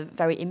the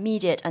very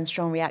immediate and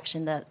strong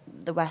reaction that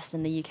the West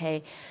and the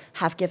UK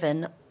have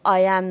given.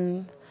 I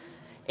am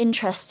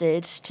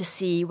interested to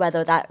see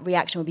whether that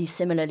reaction will be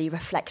similarly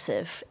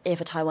reflexive if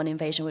a Taiwan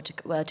invasion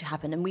were to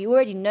happen. And we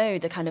already know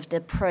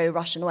the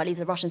pro-Russian, or at least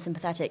the Russian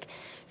sympathetic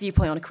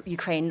viewpoint on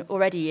Ukraine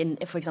already,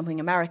 for example, in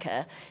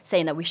America,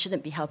 saying that we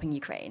shouldn't be helping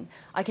Ukraine.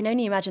 I can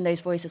only imagine those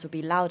voices will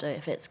be louder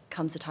if it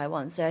comes to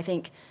Taiwan. So I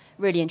think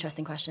really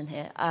interesting question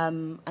here,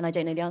 and I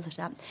don't know the answer to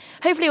that.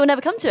 Hopefully we'll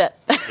never come to it.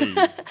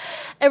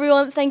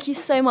 Everyone, thank you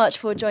so much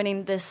for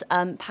joining this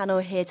panel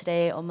here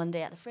today on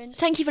Monday at the Fringe.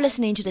 Thank you for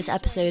listening to this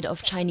episode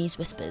of Chinese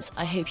Whispers.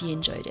 I hope you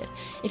enjoyed it.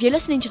 If you're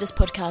listening to this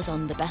podcast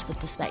on the Best of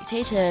the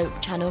Spectator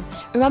channel,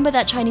 remember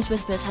that Chinese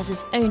Whispers has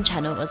its own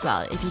channel as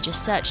well. If you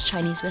just search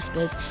Chinese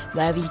Whispers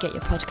wherever you get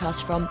your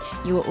podcast from,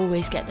 you will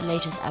always get the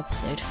latest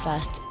episode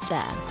first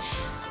there.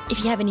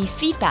 If you have any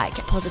feedback,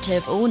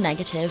 positive or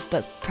negative,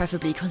 but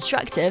preferably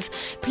constructive,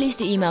 please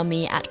do email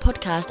me at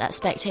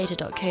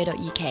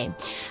podcast@spectator.co.uk.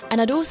 And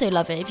I'd also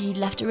love it if you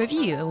left a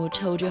review or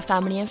told your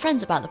family and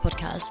friends about the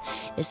podcast.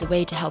 It's the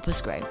way to help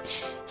us grow.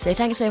 So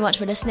thanks so much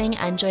for listening,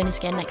 and join us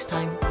again next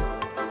time.